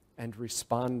and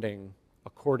responding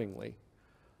accordingly.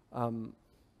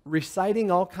 Reciting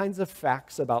all kinds of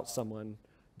facts about someone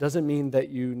doesn't mean that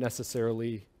you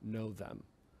necessarily know them.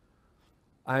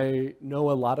 I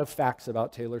know a lot of facts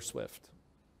about Taylor Swift,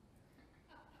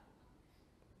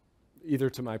 either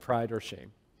to my pride or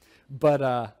shame. But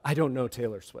I don't know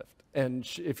Taylor Swift. And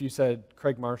if you said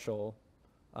Craig Marshall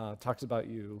talks about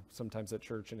you sometimes at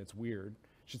church and it's weird,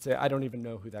 you should say, I don't even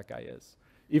know who that guy is,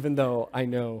 even though I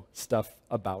know stuff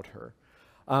about her.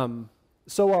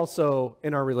 So also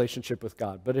in our relationship with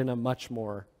God, but in a much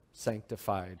more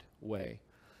sanctified way.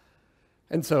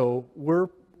 And so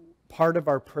part of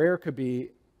our prayer could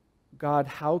be, God,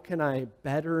 how can I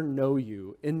better know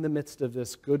you in the midst of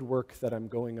this good work that I'm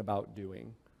going about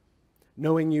doing?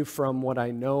 Knowing you from what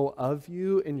I know of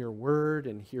you in your word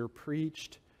and hear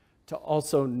preached, to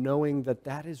also knowing that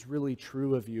that is really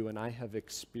true of you and I have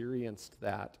experienced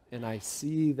that and I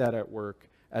see that at work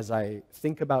as I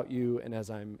think about you and as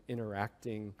I'm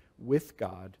interacting with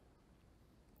God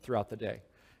throughout the day.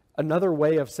 Another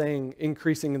way of saying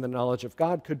increasing in the knowledge of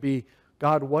God could be,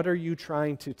 God, what are you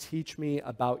trying to teach me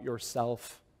about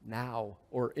yourself now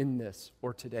or in this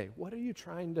or today?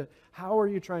 How are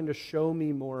you trying to show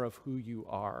me more of who you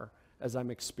are as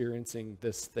I'm experiencing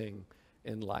this thing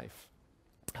in life?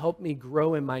 Help me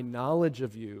grow in my knowledge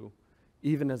of you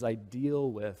even as I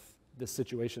deal with this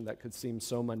situation that could seem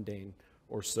so mundane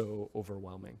or so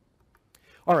overwhelming.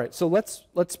 All right, so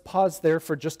let's pause there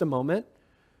for just a moment.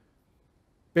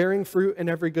 Bearing fruit in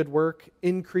every good work,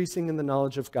 increasing in the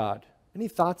knowledge of God. Any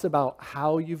thoughts about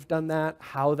how you've done that,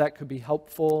 how that could be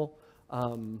helpful?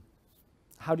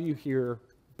 How do you hear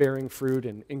bearing fruit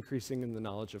and increasing in the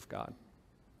knowledge of God?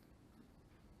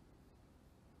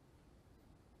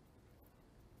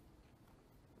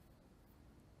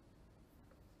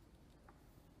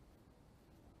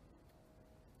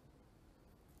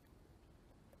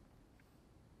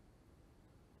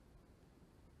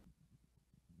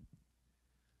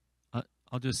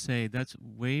 I'll just say that's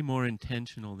way more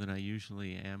intentional than I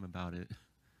usually am about it.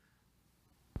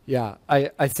 Yeah,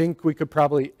 I think we could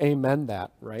probably amen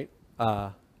that, right?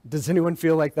 Does anyone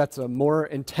feel like that's a more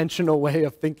intentional way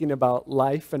of thinking about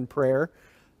life and prayer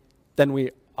than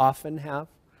we often have?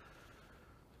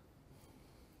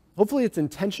 Hopefully it's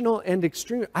intentional and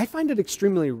extreme. I find it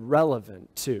extremely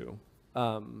relevant too,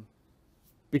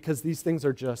 because these things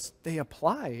they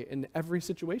apply in every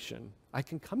situation. I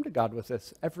can come to God with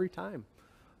this every time.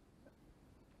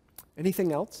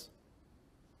 Anything else?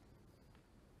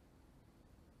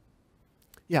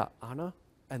 Yeah, Anna,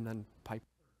 and then Piper.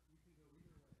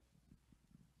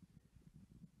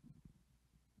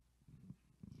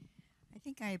 I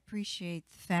think I appreciate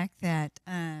the fact that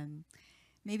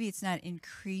maybe it's not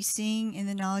increasing in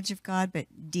the knowledge of God, but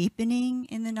deepening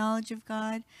in the knowledge of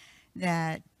God.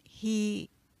 That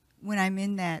when I'm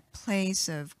in that place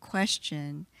of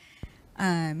question,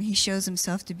 he shows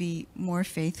himself to be more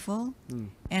faithful,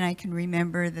 and I can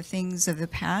remember the things of the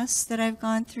past that I've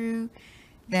gone through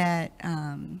that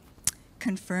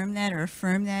confirm that or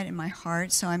affirm that in my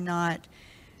heart, so I'm not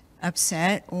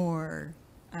upset or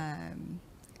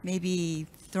maybe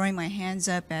throwing my hands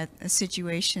up at a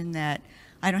situation that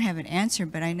I don't have an answer,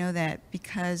 but I know that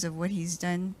because of what he's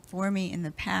done for me in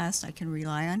the past, I can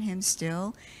rely on him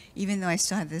still, even though I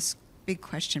still have this big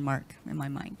question mark in my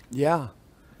mind. Yeah.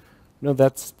 No,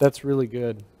 that's really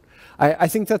good. I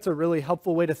think that's a really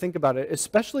helpful way to think about it,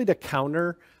 especially to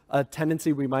counter a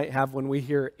tendency we might have when we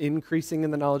hear increasing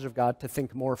in the knowledge of God to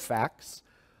think more facts.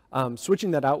 Switching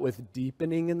that out with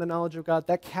deepening in the knowledge of God,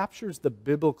 that captures the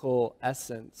biblical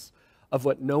essence of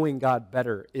what knowing God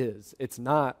better is. It's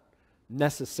not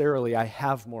necessarily I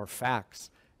have more facts.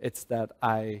 It's that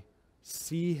I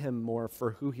see him more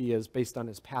for who he is based on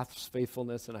his past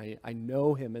faithfulness, and I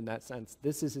know him in that sense.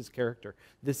 This is his character.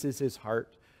 This is his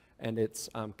heart, and it's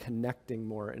connecting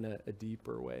more in a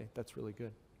deeper way. That's really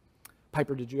good.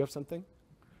 Piper, did you have something?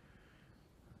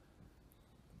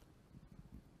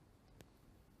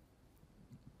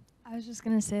 I was just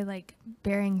going to say, like,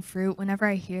 bearing fruit, whenever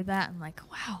I hear that, I'm like,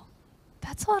 wow,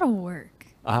 that's a lot of work.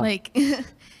 Like,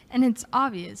 and it's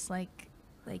obvious, like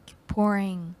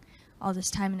pouring all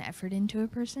this time and effort into a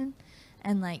person,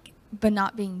 and like, but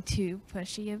not being too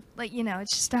pushy. Like, you know,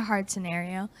 it's just a hard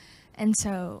scenario. And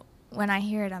so when I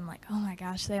hear it, I'm like, oh my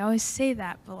gosh, they always say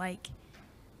that, but like,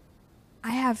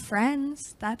 I have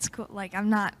friends, that's cool. Like, I'm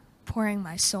not pouring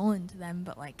my soul into them,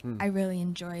 but like, I really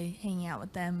enjoy hanging out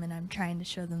with them, and I'm trying to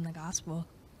show them the gospel.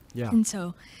 Yeah. And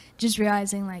so just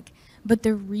realizing, like, but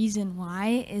the reason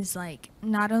why is like,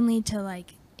 not only to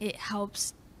like, it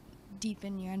helps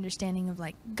deepen your understanding of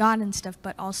like God and stuff,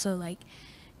 but also like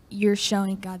you're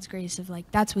showing God's grace of like,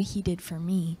 that's what he did for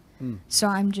me. So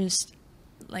I'm just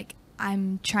like,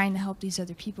 I'm trying to help these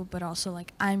other people, but also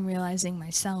like I'm realizing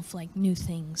myself like new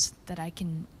things that I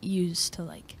can use to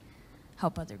like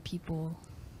help other people.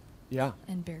 Yeah.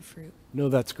 And bear fruit. No,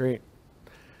 that's great.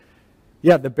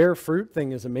 Yeah, the bear fruit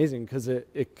thing is amazing because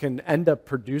it can end up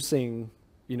producing,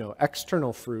 you know,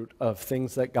 external fruit of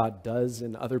things that God does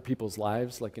in other people's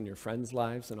lives, like in your friends'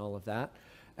 lives and all of that.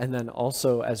 And then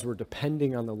also, as we're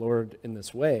depending on the Lord in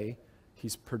this way,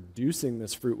 he's producing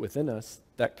this fruit within us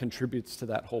that contributes to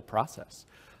that whole process.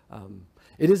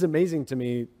 It is amazing to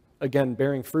me, again,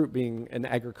 bearing fruit being an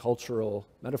agricultural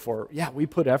metaphor. Yeah, we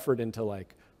put effort into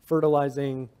like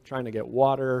fertilizing, trying to get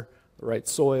water, the right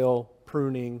soil,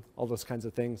 pruning, all those kinds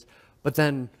of things. But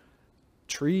then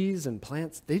trees and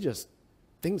plants,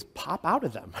 things pop out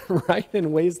of them, right?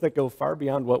 In ways that go far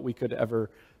beyond what we could ever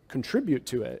contribute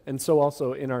to it. And so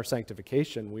also in our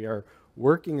sanctification, we are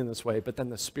working in this way, but then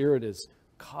the Spirit is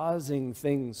causing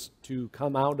things to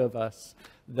come out of us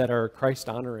that are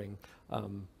Christ-honoring,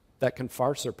 that can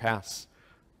far surpass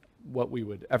what we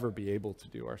would ever be able to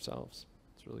do ourselves.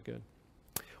 It's really good.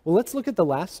 Well, let's look at the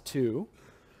last two.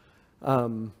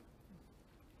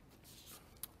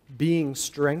 Being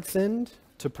strengthened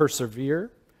to persevere,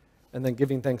 and then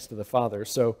giving thanks to the Father.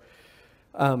 So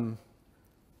I've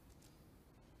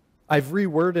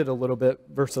reworded a little bit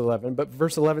verse 11, but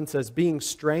verse 11 says, being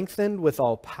strengthened with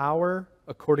all power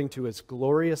according to his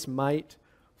glorious might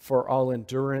for all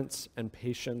endurance and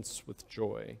patience with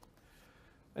joy.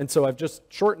 And so I've just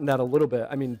shortened that a little bit.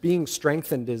 I mean, being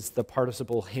strengthened is the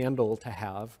participle handle to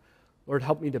have. Lord,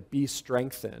 help me to be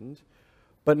strengthened.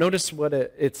 But notice what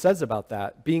it says about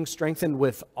that. Being strengthened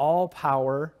with all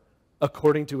power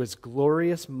according to his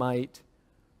glorious might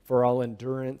for all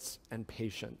endurance and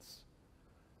patience.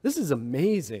 This is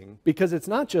amazing because it's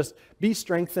not just be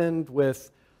strengthened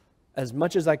with as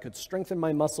much as I could strengthen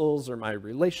my muscles or my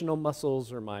relational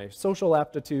muscles or my social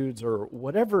aptitudes or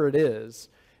whatever it is.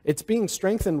 It's being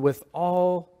strengthened with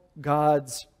all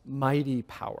God's mighty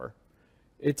power.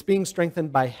 It's being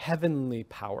strengthened by heavenly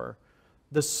power,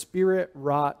 the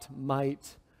Spirit-wrought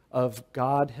might of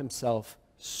God himself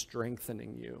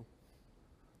strengthening you.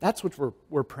 That's what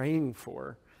we're praying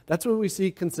for. That's what we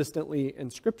see consistently in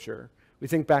Scripture. We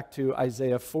think back to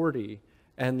Isaiah 40,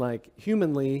 and like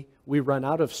humanly, we run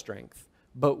out of strength,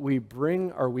 but we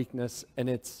bring our weakness,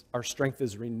 and our strength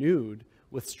is renewed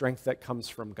with strength that comes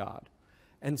from God.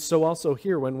 And so also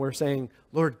here, when we're saying,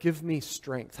 Lord, give me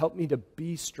strength, help me to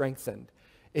be strengthened,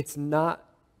 it's not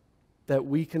that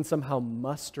we can somehow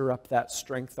muster up that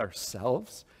strength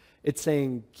ourselves. It's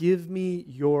saying, give me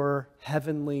your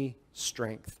heavenly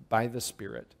strength by the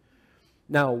Spirit.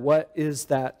 Now, what is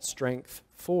that strength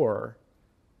for?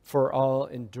 For all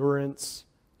endurance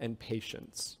and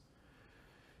patience.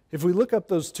 If we look up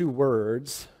those two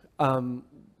words,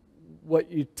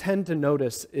 what you tend to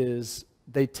notice is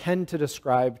they tend to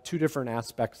describe two different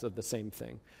aspects of the same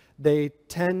thing. They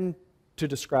tend to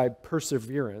describe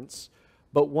perseverance,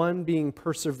 but one being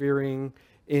persevering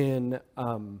in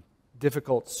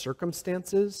difficult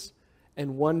circumstances,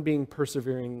 and one being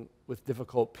persevering with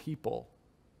difficult people.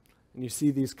 And you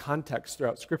see these contexts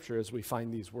throughout Scripture as we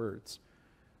find these words.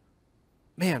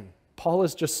 Man, Paul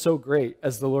is just so great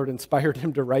as the Lord inspired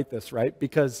him to write this, right?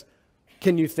 Because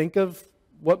can you think of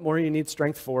what more you need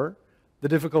strength for? The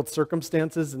difficult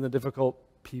circumstances and the difficult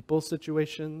people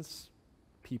situations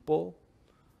people,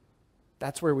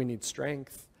 that's where we need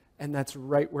strength. And that's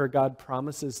right where God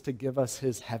promises to give us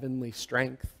his heavenly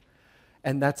strength.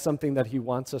 And that's something that he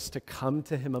wants us to come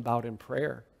to him about in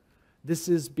prayer. This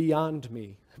is beyond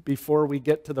me before we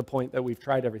get to the point that we've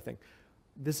tried everything.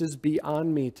 This is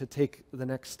beyond me to take the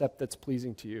next step that's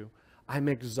pleasing to you. I'm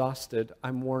exhausted.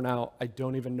 I'm worn out. I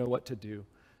don't even know what to do.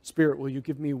 Spirit, will you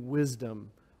give me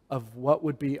wisdom of what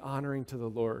would be honoring to the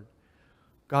Lord?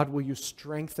 God, will you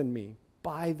strengthen me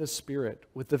by the Spirit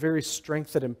with the very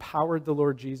strength that empowered the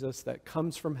Lord Jesus, that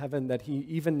comes from heaven, that he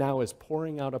even now is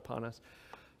pouring out upon us?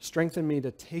 Strengthen me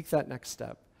to take that next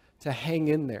step, to hang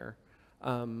in there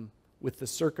with the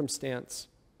circumstance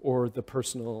or the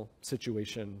personal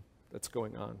situation that's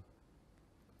going on.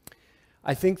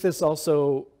 I think this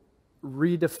also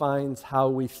redefines how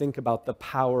we think about the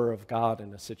power of God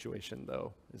in a situation,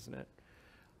 though, isn't it?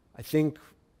 I think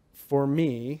for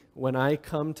me, when I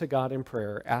come to God in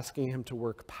prayer, asking him to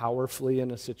work powerfully in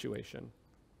a situation,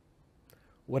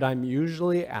 what I'm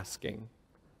usually asking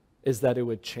is that it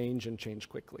would change and change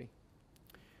quickly.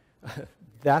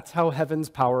 That's how heaven's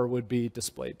power would be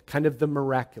displayed, kind of the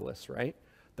miraculous, right?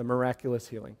 The miraculous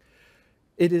healing.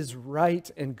 It is right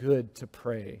and good to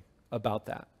pray about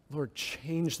that. Lord,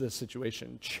 change this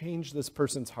situation. Change this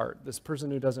person's heart, this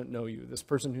person who doesn't know you, this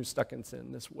person who's stuck in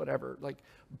sin, this whatever.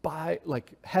 By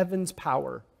heaven's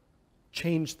power,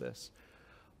 change this.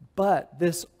 But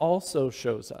this also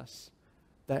shows us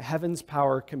that heaven's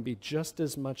power can be just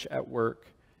as much at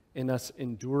work in us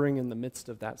enduring in the midst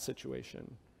of that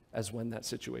situation as when that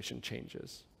situation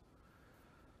changes.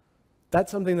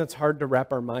 That's something that's hard to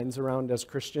wrap our minds around as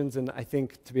Christians, and I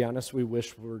think, to be honest, we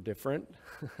wish we were different.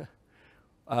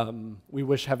 We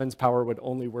wish heaven's power would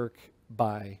only work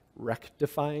by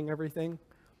rectifying everything.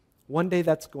 One day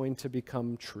that's going to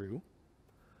become true,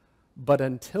 but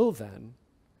until then,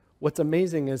 what's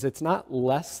amazing is it's not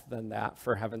less than that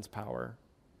for heaven's power.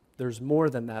 There's more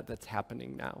than that that's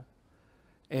happening now.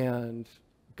 And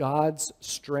God's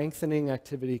strengthening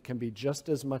activity can be just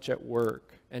as much at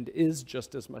work and is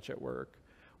just as much at work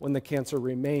when the cancer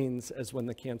remains as when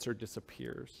the cancer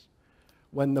disappears.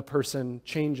 When the person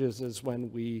changes is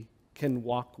when we can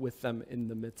walk with them in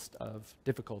the midst of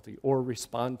difficulty or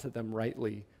respond to them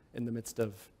rightly in the midst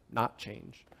of not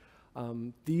change.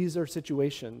 These are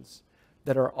situations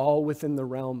that are all within the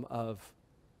realm of,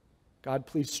 God,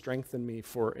 please strengthen me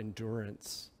for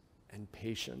endurance and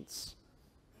patience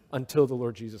until the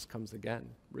Lord Jesus comes again,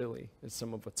 really, is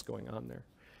some of what's going on there.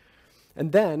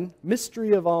 And then,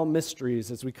 mystery of all mysteries,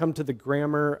 as we come to the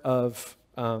grammar of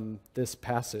this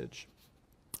passage.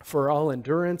 For all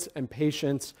endurance and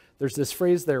patience, there's this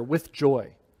phrase there, with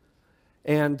joy.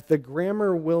 And the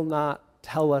grammar will not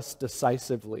tell us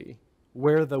decisively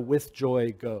where the with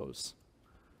joy goes.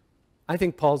 I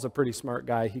think Paul's a pretty smart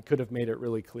guy. He could have made it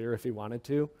really clear if he wanted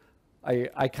to.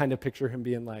 I kind of picture him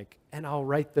being like, and I'll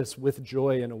write this with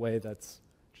joy in a way that's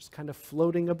just kind of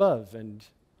floating above, and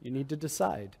you need to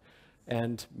decide.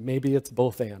 And maybe it's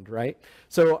both and, right?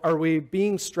 So are we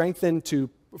being strengthened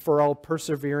for all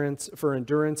perseverance, for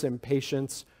endurance and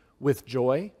patience with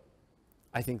joy?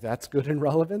 I think that's good and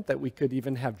relevant, that we could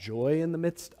even have joy in the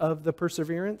midst of the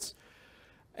perseverance.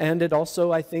 And it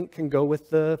also, I think, can go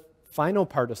with the final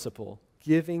participle,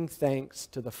 giving thanks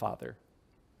to the Father.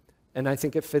 And I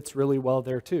think it fits really well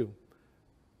there too,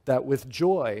 that with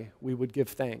joy, we would give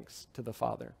thanks to the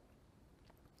Father.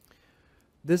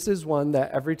 This is one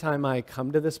that every time I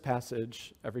come to this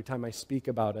passage, every time I speak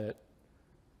about it,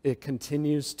 it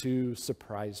continues to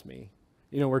surprise me.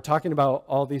 You know, we're talking about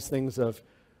all these things of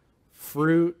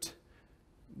fruit,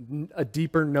 a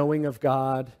deeper knowing of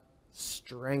God,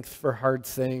 strength for hard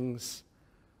things,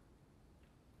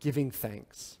 giving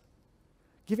thanks.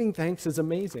 Giving thanks is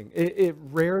amazing. It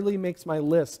rarely makes my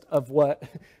list of what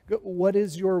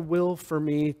is your will for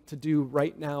me to do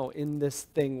right now in this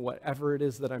thing, whatever it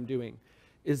is that I'm doing.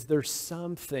 Is there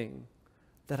something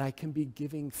that I can be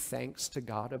giving thanks to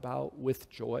God about with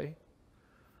joy?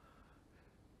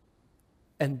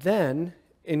 And then,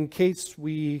 in case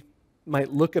we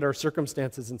might look at our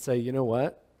circumstances and say, you know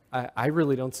what, I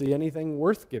really don't see anything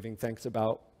worth giving thanks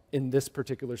about in this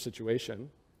particular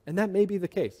situation. And that may be the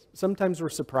case. Sometimes we're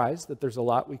surprised that there's a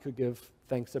lot we could give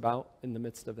thanks about in the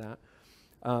midst of that.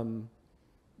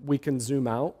 We can zoom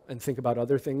out and think about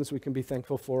other things we can be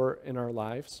thankful for in our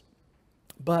lives.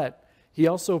 But he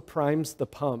also primes the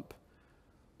pump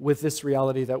with this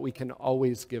reality that we can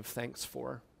always give thanks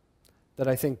for, that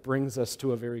I think brings us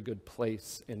to a very good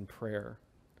place in prayer.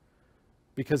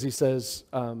 Because he says,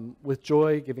 with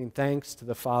joy, giving thanks to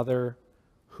the Father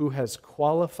who has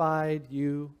qualified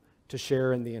you to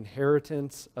share in the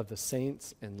inheritance of the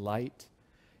saints in light.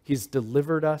 He's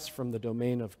delivered us from the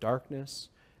domain of darkness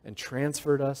and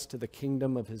transferred us to the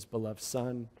kingdom of his beloved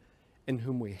Son, in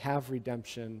whom we have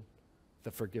redemption,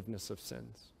 the forgiveness of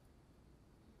sins.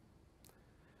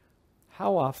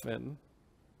 How often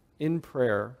in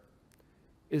prayer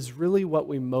is really what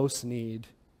we most need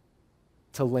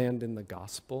to land in the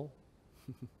gospel?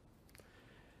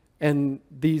 And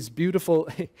these beautiful,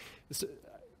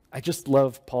 I just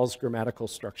love Paul's grammatical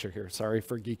structure here. Sorry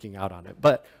for geeking out on it.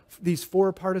 But these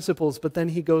 4 participles, but then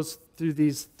he goes through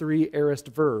these 3 aorist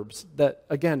verbs that,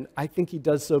 again, I think he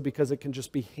does so because it can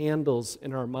just be handles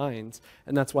in our minds.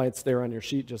 And that's why it's there on your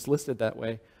sheet, just listed that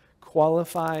way.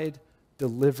 Qualified,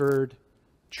 delivered,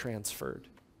 transferred.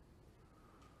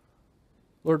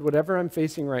 Lord, whatever I'm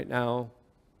facing right now,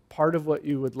 part of what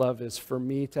you would love is for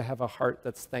me to have a heart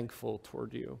that's thankful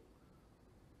toward you.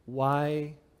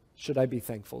 Why should I be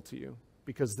thankful to you?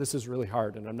 Because this is really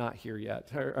hard and I'm not here yet,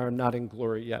 or I'm not in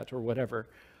glory yet, or whatever.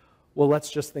 Well, let's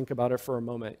just think about it for a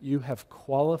moment. You have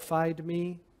qualified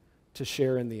me to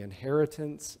share in the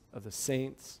inheritance of the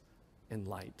saints in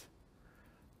light.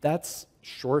 That's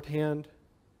shorthand.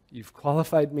 You've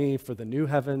qualified me for the new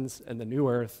heavens and the new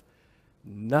earth.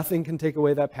 Nothing can take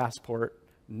away that passport.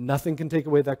 Nothing can take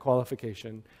away that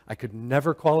qualification. I could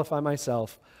never qualify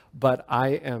myself, but I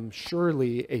am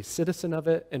surely a citizen of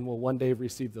it and will one day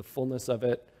receive the fullness of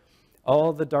it.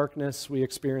 All the darkness we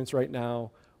experience right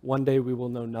now, one day we will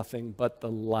know nothing but the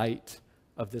light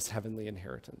of this heavenly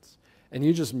inheritance. And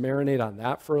you just marinate on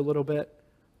that for a little bit.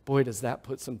 Boy, does that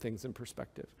put some things in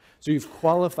perspective. So you've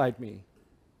qualified me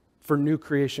for new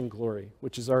creation glory,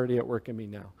 which is already at work in me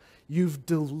now. You've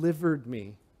delivered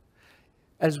me.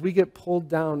 As we get pulled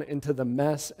down into the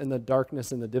mess and the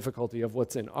darkness and the difficulty of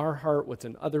what's in our heart, what's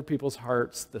in other people's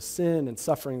hearts, the sin and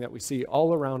suffering that we see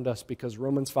all around us, because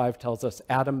Romans 5 tells us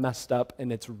Adam messed up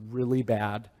and it's really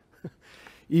bad.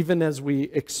 Even as we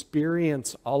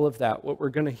experience all of that, what we're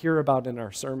going to hear about in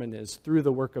our sermon is through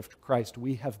the work of Christ,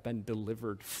 we have been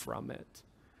delivered from it.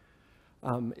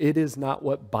 It is not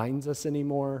what binds us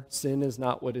anymore. Sin is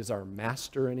not what is our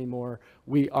master anymore.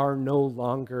 We are no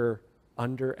longer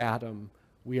under Adam.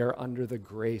 We are under the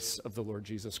grace of the Lord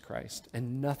Jesus Christ.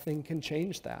 And nothing can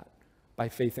change that by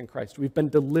faith in Christ. We've been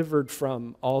delivered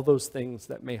from all those things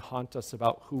that may haunt us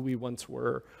about who we once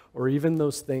were, or even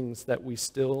those things that we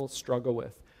still struggle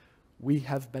with. We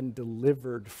have been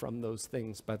delivered from those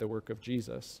things by the work of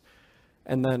Jesus.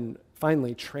 And then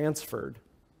finally, transferred.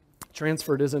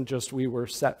 Transferred isn't just we were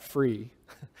set free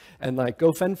and like,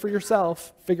 go fend for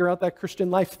yourself, figure out that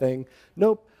Christian life thing.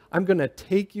 Nope. I'm going to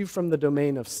take you from the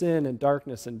domain of sin and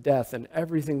darkness and death and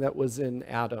everything that was in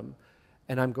Adam,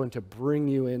 and I'm going to bring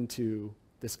you into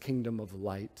this kingdom of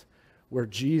light where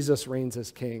Jesus reigns as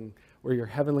king, where your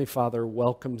heavenly Father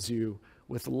welcomes you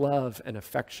with love and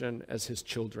affection as his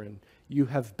children. You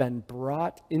have been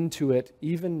brought into it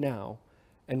even now,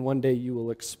 and one day you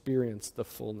will experience the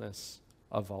fullness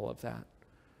of all of that.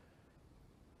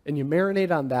 And you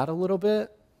marinate on that a little bit,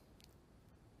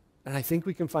 and I think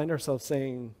we can find ourselves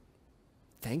saying,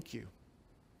 thank you.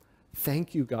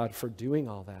 Thank you, God, for doing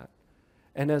all that.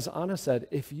 And as Anna said,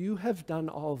 if you have done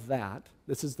all that,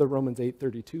 this is the Romans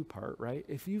 8:32 part, right?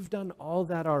 If you've done all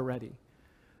that already,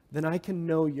 then I can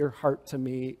know your heart to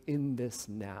me in this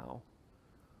now.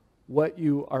 What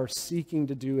you are seeking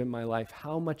to do in my life,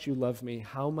 how much you love me,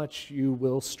 how much you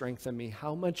will strengthen me,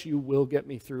 how much you will get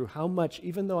me through, how much,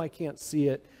 even though I can't see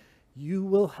it, you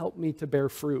will help me to bear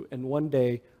fruit. And one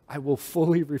day, I will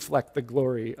fully reflect the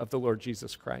glory of the Lord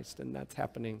Jesus Christ. And that's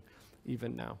happening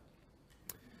even now.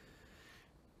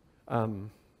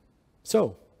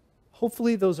 So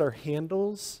hopefully those are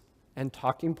handles and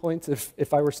talking points.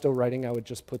 If I were still writing, I would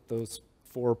just put those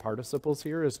 4 participles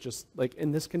here as just like,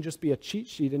 and this can just be a cheat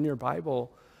sheet in your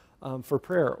Bible for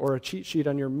prayer, or a cheat sheet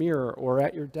on your mirror or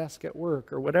at your desk at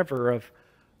work, or whatever, of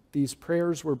these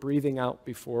prayers we're breathing out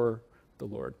before the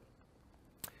Lord.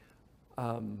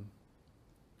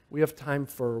 We have time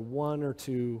for 1 or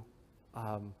 2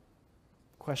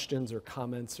 questions or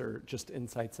comments or just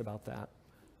insights about that,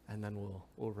 and then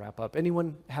we'll wrap up.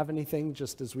 Anyone have anything,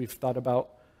 just as we've thought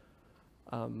about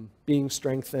being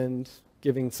strengthened,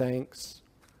 giving thanks?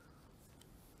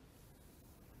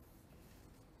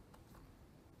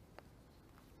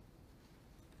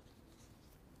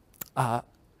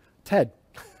 Ted.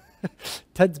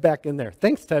 Ted's back in there.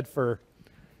 Thanks, Ted, for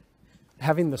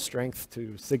having the strength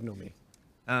to signal me.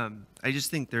 I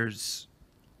just think there's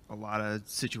a lot of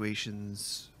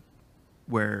situations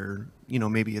where,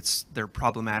 maybe they're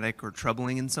problematic or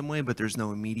troubling in some way, but there's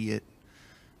no immediate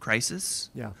crisis.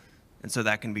 Yeah. And so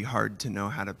that can be hard to know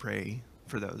how to pray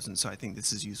for those. And so I think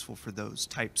this is useful for those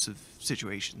types of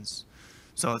situations.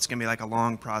 So it's going to be like a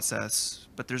long process,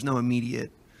 but there's no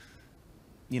immediate,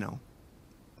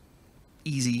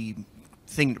 easy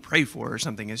thing to pray for or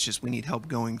something. It's just we need help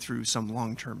going through some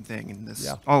long-term thing. And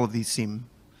all of these seem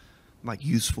like a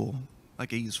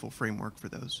useful framework for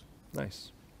those.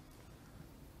 Nice.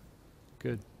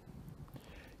 Good.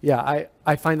 Yeah,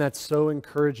 I find that so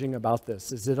encouraging about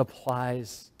this, is it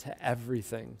applies to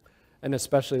everything. And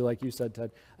especially, like you said,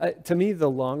 Ted, to me, the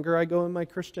longer I go in my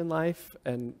Christian life,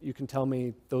 and you can tell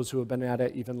me those who have been at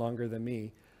it even longer than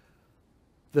me,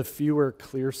 the fewer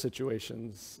clear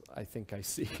situations I think I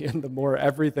see. And the more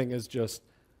everything is just,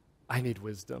 I need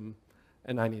wisdom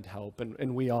and I need help.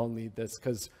 And we all need this,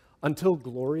 because until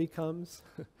glory comes,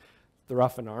 there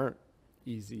often aren't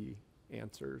easy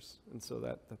answers. And so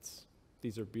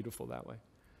these are beautiful that way.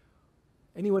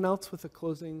 Anyone else with a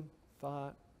closing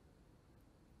thought?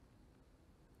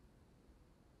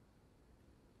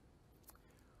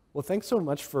 Well, thanks so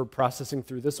much for processing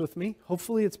through this with me.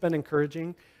 Hopefully it's been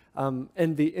encouraging.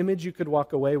 And the image you could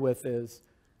walk away with is,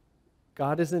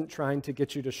 God isn't trying to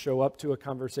get you to show up to a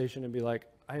conversation and be like,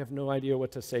 I have no idea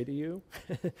what to say to you.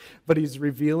 But he's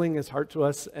revealing his heart to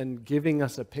us and giving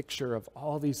us a picture of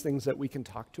all these things that we can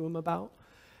talk to him about.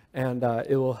 And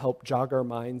it will help jog our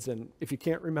minds. And if you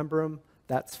can't remember them,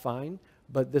 that's fine.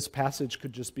 But this passage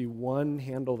could just be one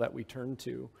handle that we turn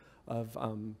to of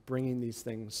bringing these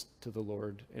things to the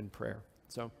Lord in prayer.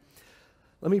 So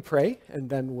let me pray, and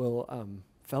then we'll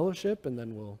fellowship, and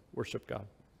then we'll worship God.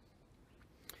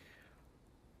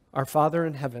 Our Father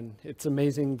in heaven, it's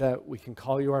amazing that we can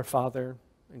call you our Father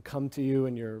and come to you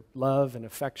in your love and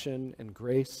affection and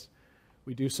grace.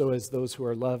 We do so as those who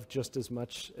are loved just as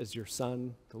much as your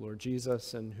Son, the Lord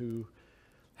Jesus, and who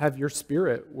have your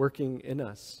Spirit working in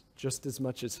us just as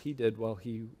much as he did while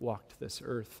he walked this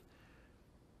earth.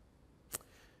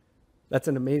 That's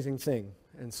an amazing thing.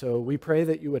 And so we pray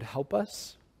that you would help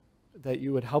us,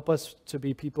 to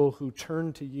be people who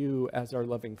turn to you as our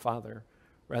loving Father,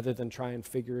 rather than try and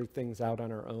figure things out on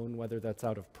our own, whether that's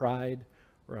out of pride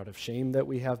or out of shame that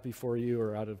we have before you,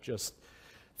 or out of just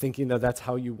thinking that that's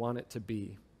how you want it to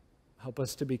be. Help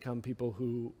us to become people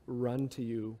who run to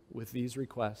you with these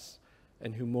requests,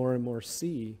 and who more and more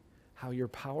see how you're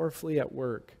powerfully at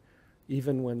work,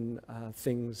 even when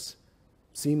things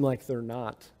seem like they're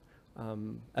not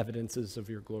evidences of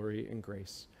your glory and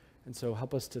grace. And so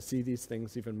help us to see these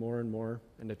things even more and more,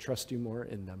 and to trust you more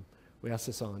in them. We ask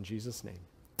this all in Jesus' name.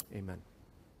 Amen.